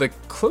was the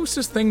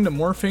closest thing to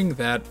morphing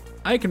that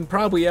I can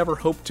probably ever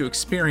hope to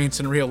experience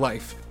in real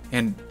life.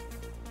 And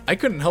I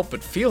couldn't help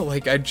but feel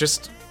like I'd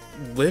just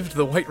lived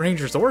the White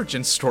Ranger's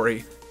origin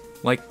story.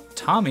 Like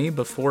Tomi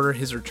before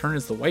his return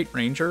as the White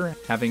Ranger,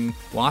 having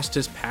lost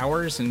his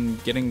powers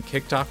and getting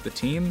kicked off the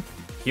team,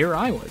 here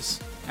I was.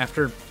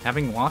 After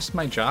having lost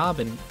my job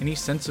and any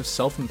sense of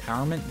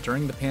self-empowerment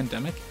during the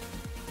pandemic,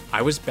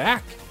 I was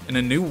back in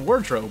a new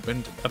wardrobe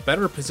and a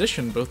better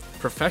position both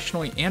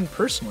professionally and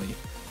personally.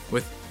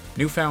 With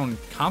newfound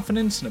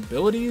confidence and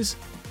abilities,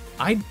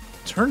 I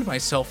turned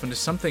myself into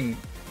something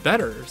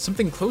better,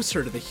 something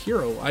closer to the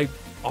hero I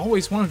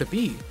always wanted to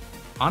be.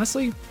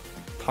 Honestly,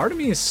 part of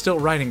me is still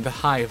riding the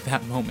high of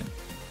that moment.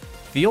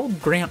 The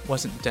old Grant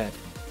wasn't dead,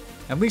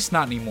 at least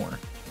not anymore.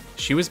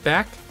 She was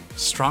back,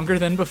 stronger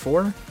than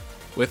before,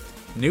 with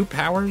new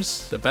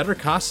powers, a better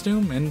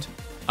costume, and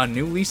a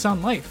new lease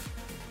on life.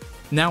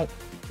 Now,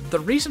 the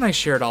reason I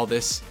shared all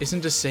this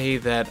isn't to say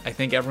that I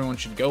think everyone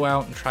should go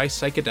out and try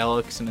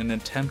psychedelics in an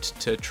attempt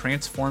to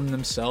transform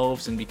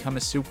themselves and become a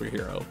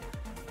superhero.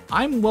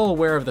 I'm well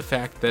aware of the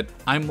fact that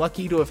I'm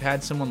lucky to have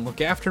had someone look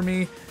after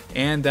me,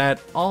 and that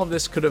all of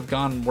this could have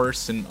gone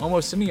worse in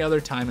almost any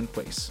other time and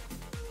place.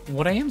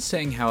 What I am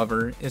saying,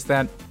 however, is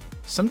that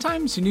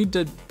sometimes you need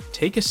to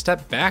take a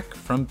step back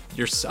from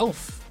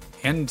yourself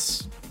and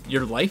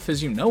your life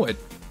as you know it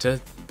to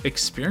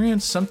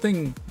experience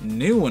something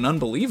new and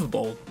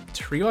unbelievable,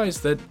 to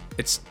realize that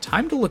it's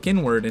time to look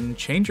inward and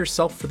change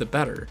yourself for the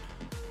better.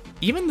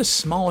 Even the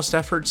smallest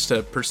efforts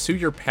to pursue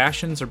your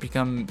passions or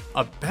become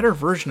a better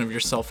version of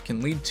yourself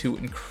can lead to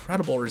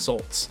incredible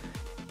results.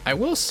 I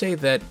will say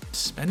that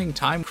spending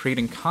time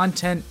creating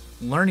content,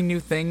 learning new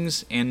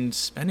things, and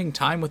spending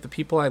time with the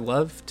people I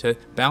love to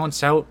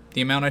balance out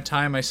the amount of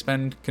time I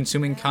spend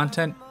consuming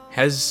content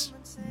has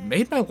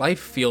made my life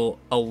feel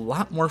a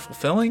lot more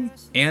fulfilling,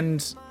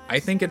 and I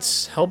think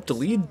it's helped to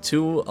lead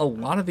to a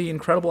lot of the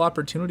incredible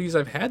opportunities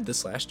I've had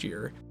this last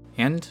year.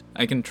 And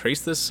I can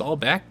trace this all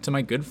back to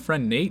my good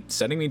friend Nate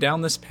setting me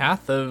down this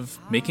path of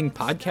making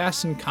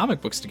podcasts and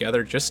comic books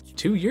together just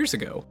 2 years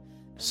ago.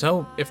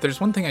 So if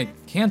there's one thing I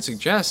can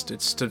suggest,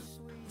 it's to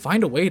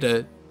find a way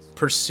to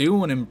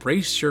pursue and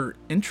embrace your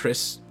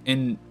interests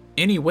in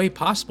any way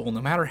possible,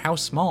 no matter how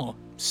small.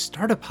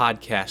 Start a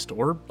podcast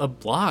or a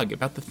blog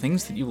about the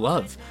things that you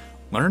love.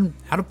 Learn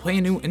how to play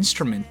a new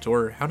instrument,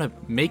 or how to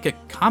make a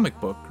comic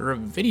book or a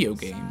video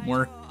game,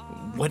 or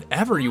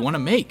whatever you want to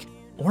make.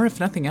 Or if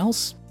nothing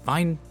else,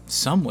 find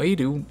some way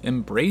to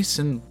embrace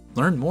and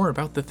learn more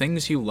about the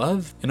things you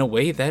love in a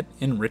way that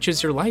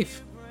enriches your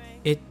life.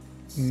 It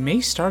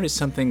may start as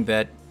something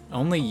that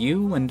only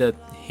you and a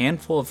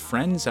handful of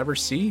friends ever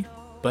see,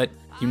 but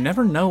You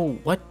never know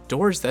what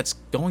doors that's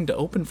going to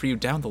open for you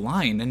down the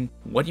line and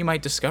what you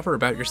might discover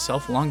about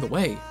yourself along the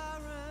way.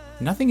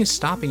 Nothing is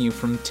stopping you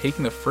from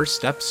taking the first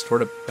steps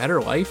toward a better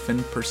life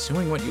and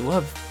pursuing what you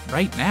love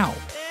right now.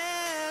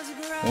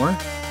 Or,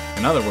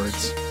 in other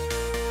words,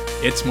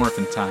 it's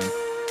Morphin Time.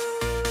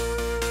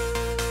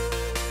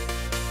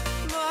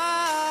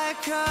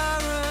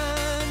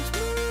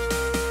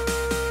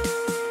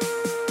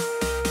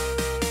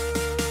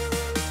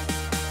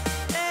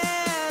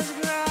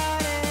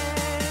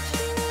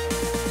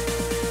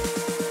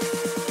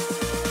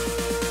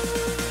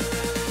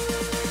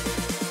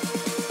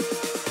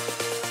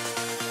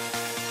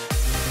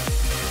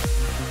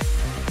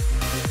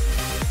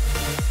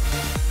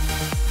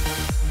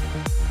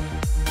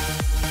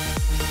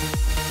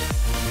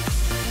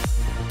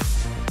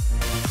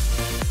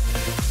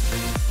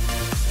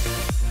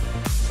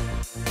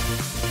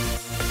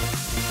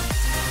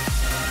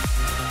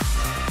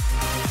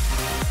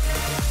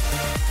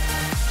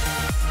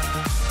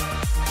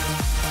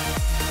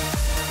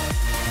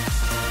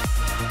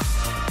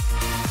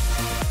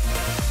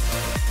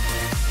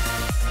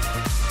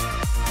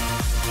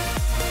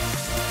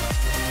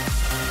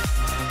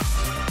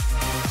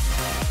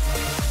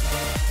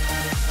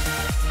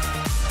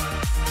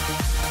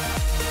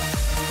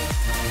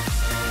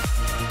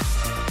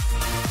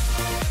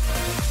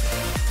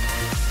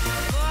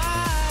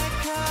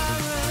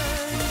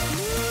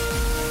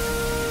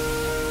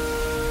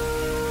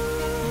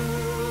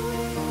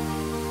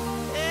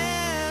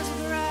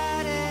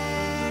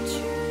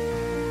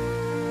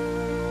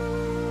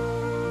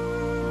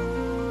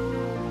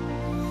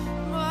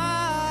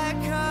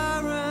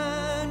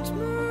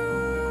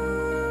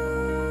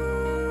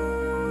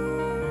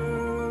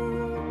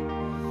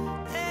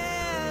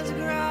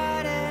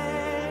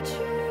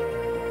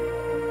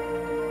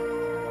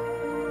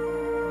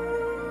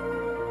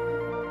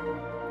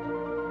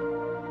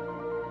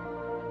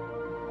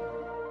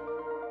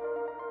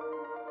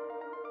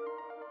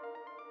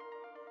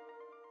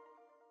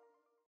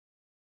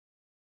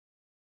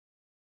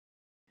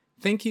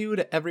 Thank you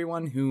to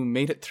everyone who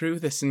made it through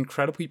this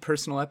incredibly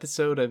personal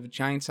episode of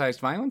Giant-Sized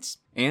Violence,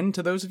 and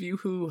to those of you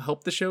who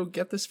helped the show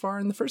get this far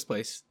in the first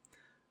place.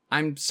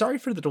 I'm sorry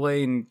for the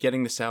delay in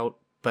getting this out,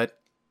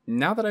 but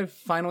now that I've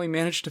finally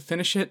managed to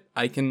finish it,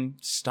 I can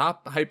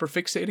stop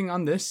hyperfixating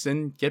on this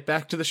and get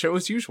back to the show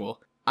as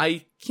usual.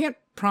 I can't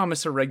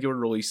promise a regular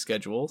release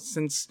schedule,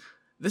 since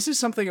this is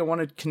something I want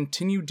to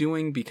continue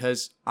doing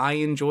because I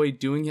enjoy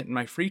doing it in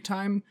my free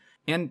time,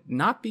 and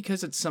not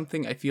because it's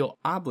something I feel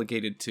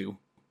obligated to.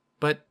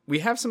 But we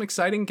have some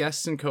exciting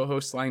guests and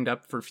co-hosts lined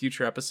up for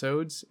future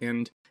episodes,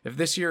 and if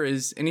this year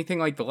is anything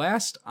like the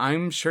last,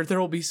 I'm sure there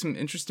will be some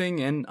interesting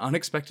and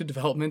unexpected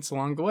developments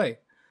along the way.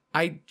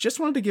 I just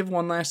wanted to give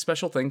one last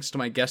special thanks to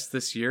my guests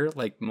this year,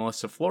 like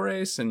Melissa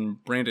Flores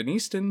and Brandon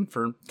Easton,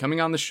 for coming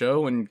on the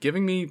show and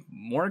giving me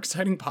more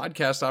exciting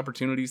podcast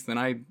opportunities than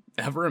I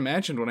ever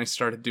imagined when I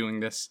started doing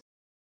this.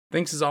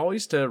 Thanks as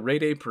always to Ray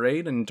Day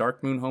Parade and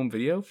Dark Moon Home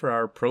Video for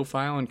our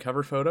profile and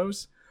cover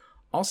photos.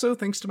 Also,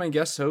 thanks to my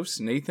guest hosts,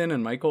 Nathan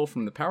and Michael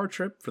from The Power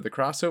Trip for the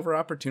crossover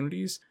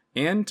opportunities,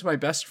 and to my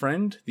best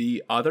friend,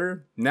 the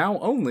other, now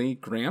only,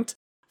 Grant,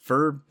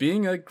 for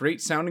being a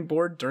great sounding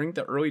board during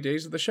the early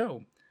days of the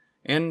show.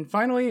 And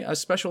finally, a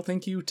special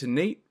thank you to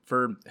Nate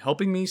for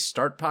helping me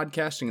start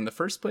podcasting in the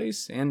first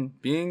place,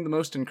 and being the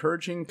most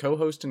encouraging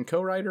co-host and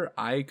co-writer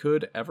I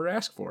could ever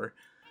ask for.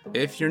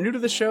 If you're new to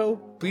the show,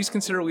 please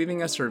consider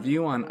leaving us a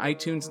review on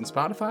iTunes and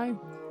Spotify.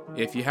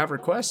 If you have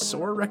requests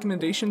or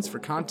recommendations for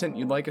content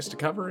you'd like us to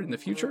cover in the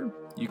future,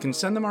 you can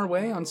send them our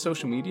way on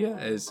social media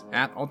as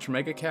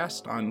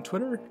 @UltraMegaCast on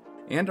Twitter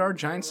and our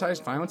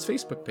Giant-Sized Violence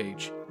Facebook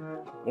page.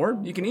 Or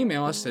you can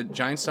email us at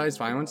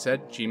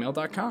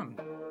giantsizedviolence@gmail.com.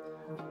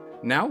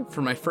 Now,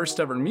 for my first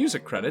ever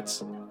music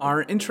credits,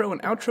 our intro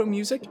and outro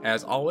music,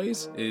 as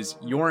always, is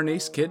You're an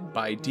Ace Kid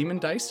by Demon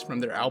Dice from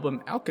their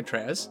album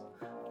Alcatraz.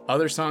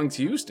 Other songs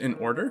used in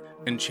order: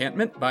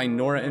 Enchantment by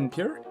Nora En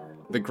Pure,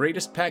 The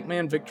Greatest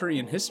Pac-Man Victory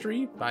in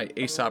History by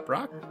Aesop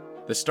Rock,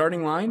 The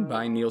Starting Line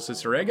by Neil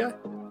Cicerega,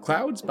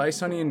 Clouds by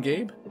Sonny and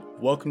Gabe,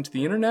 Welcome to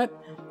the Internet,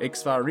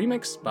 Ixva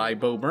Remix by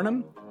Bo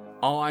Burnham,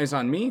 All Eyes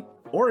on Me,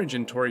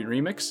 Origin Tory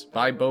Remix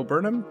by Bo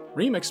Burnham,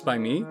 remixed by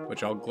me,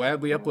 which I'll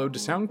gladly upload to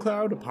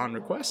SoundCloud upon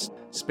request,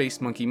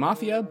 Space Monkey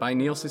Mafia by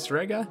Neil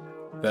Cicerega.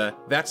 The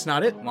That's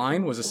Not It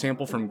line was a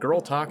sample from Girl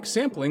Talk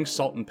sampling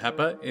Salt and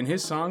Peppa in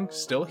his song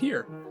Still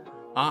Here.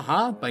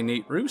 Aha by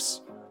Nate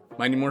Roos,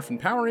 Mighty Morphin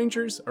Power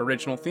Rangers,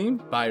 original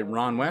theme by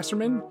Ron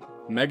Wasserman,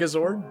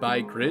 Megazord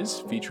by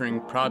Grizz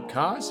featuring Prab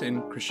Kaz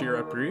and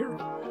Krishira Pereira,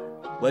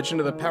 Legend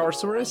of the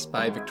Powersaurus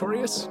by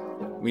Victorious,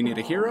 We Need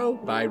a Hero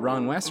by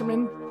Ron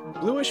Wasserman,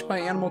 Bluish by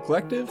Animal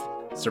Collective,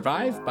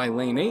 Survive by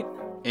Lane 8,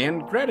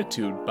 and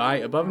Gratitude by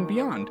Above and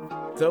Beyond,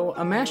 though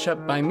a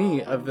mashup by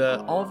me of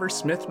the Oliver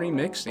Smith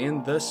remix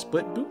and the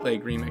Split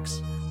Bootleg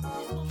remix.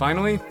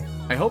 Finally,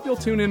 I hope you'll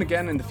tune in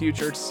again in the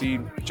future to see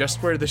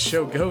just where this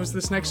show goes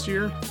this next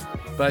year.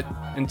 But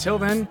until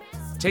then,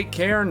 take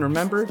care and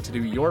remember to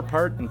do your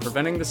part in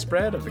preventing the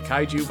spread of the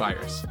kaiju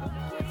virus.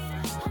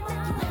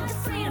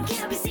 freedom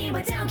can't be seen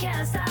with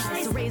downcast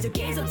eyes. So raise your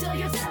gaze up till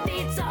you're 10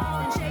 feet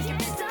tall and shake your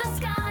fist to the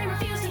sky.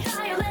 Refuse to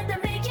die or let them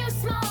make you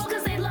small,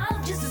 cause they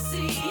love just to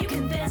see you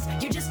convinced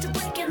you're just a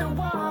brick in the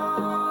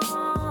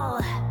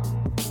wall.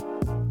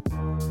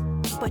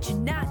 But you're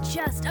not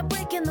just a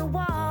brick in the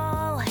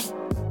wall.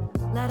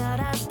 La da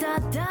da da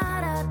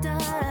da da da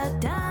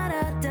da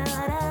da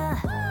da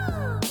da.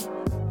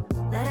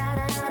 La da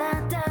da da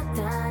da da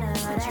da.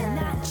 But you're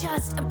not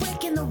just a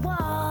brick in the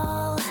wall.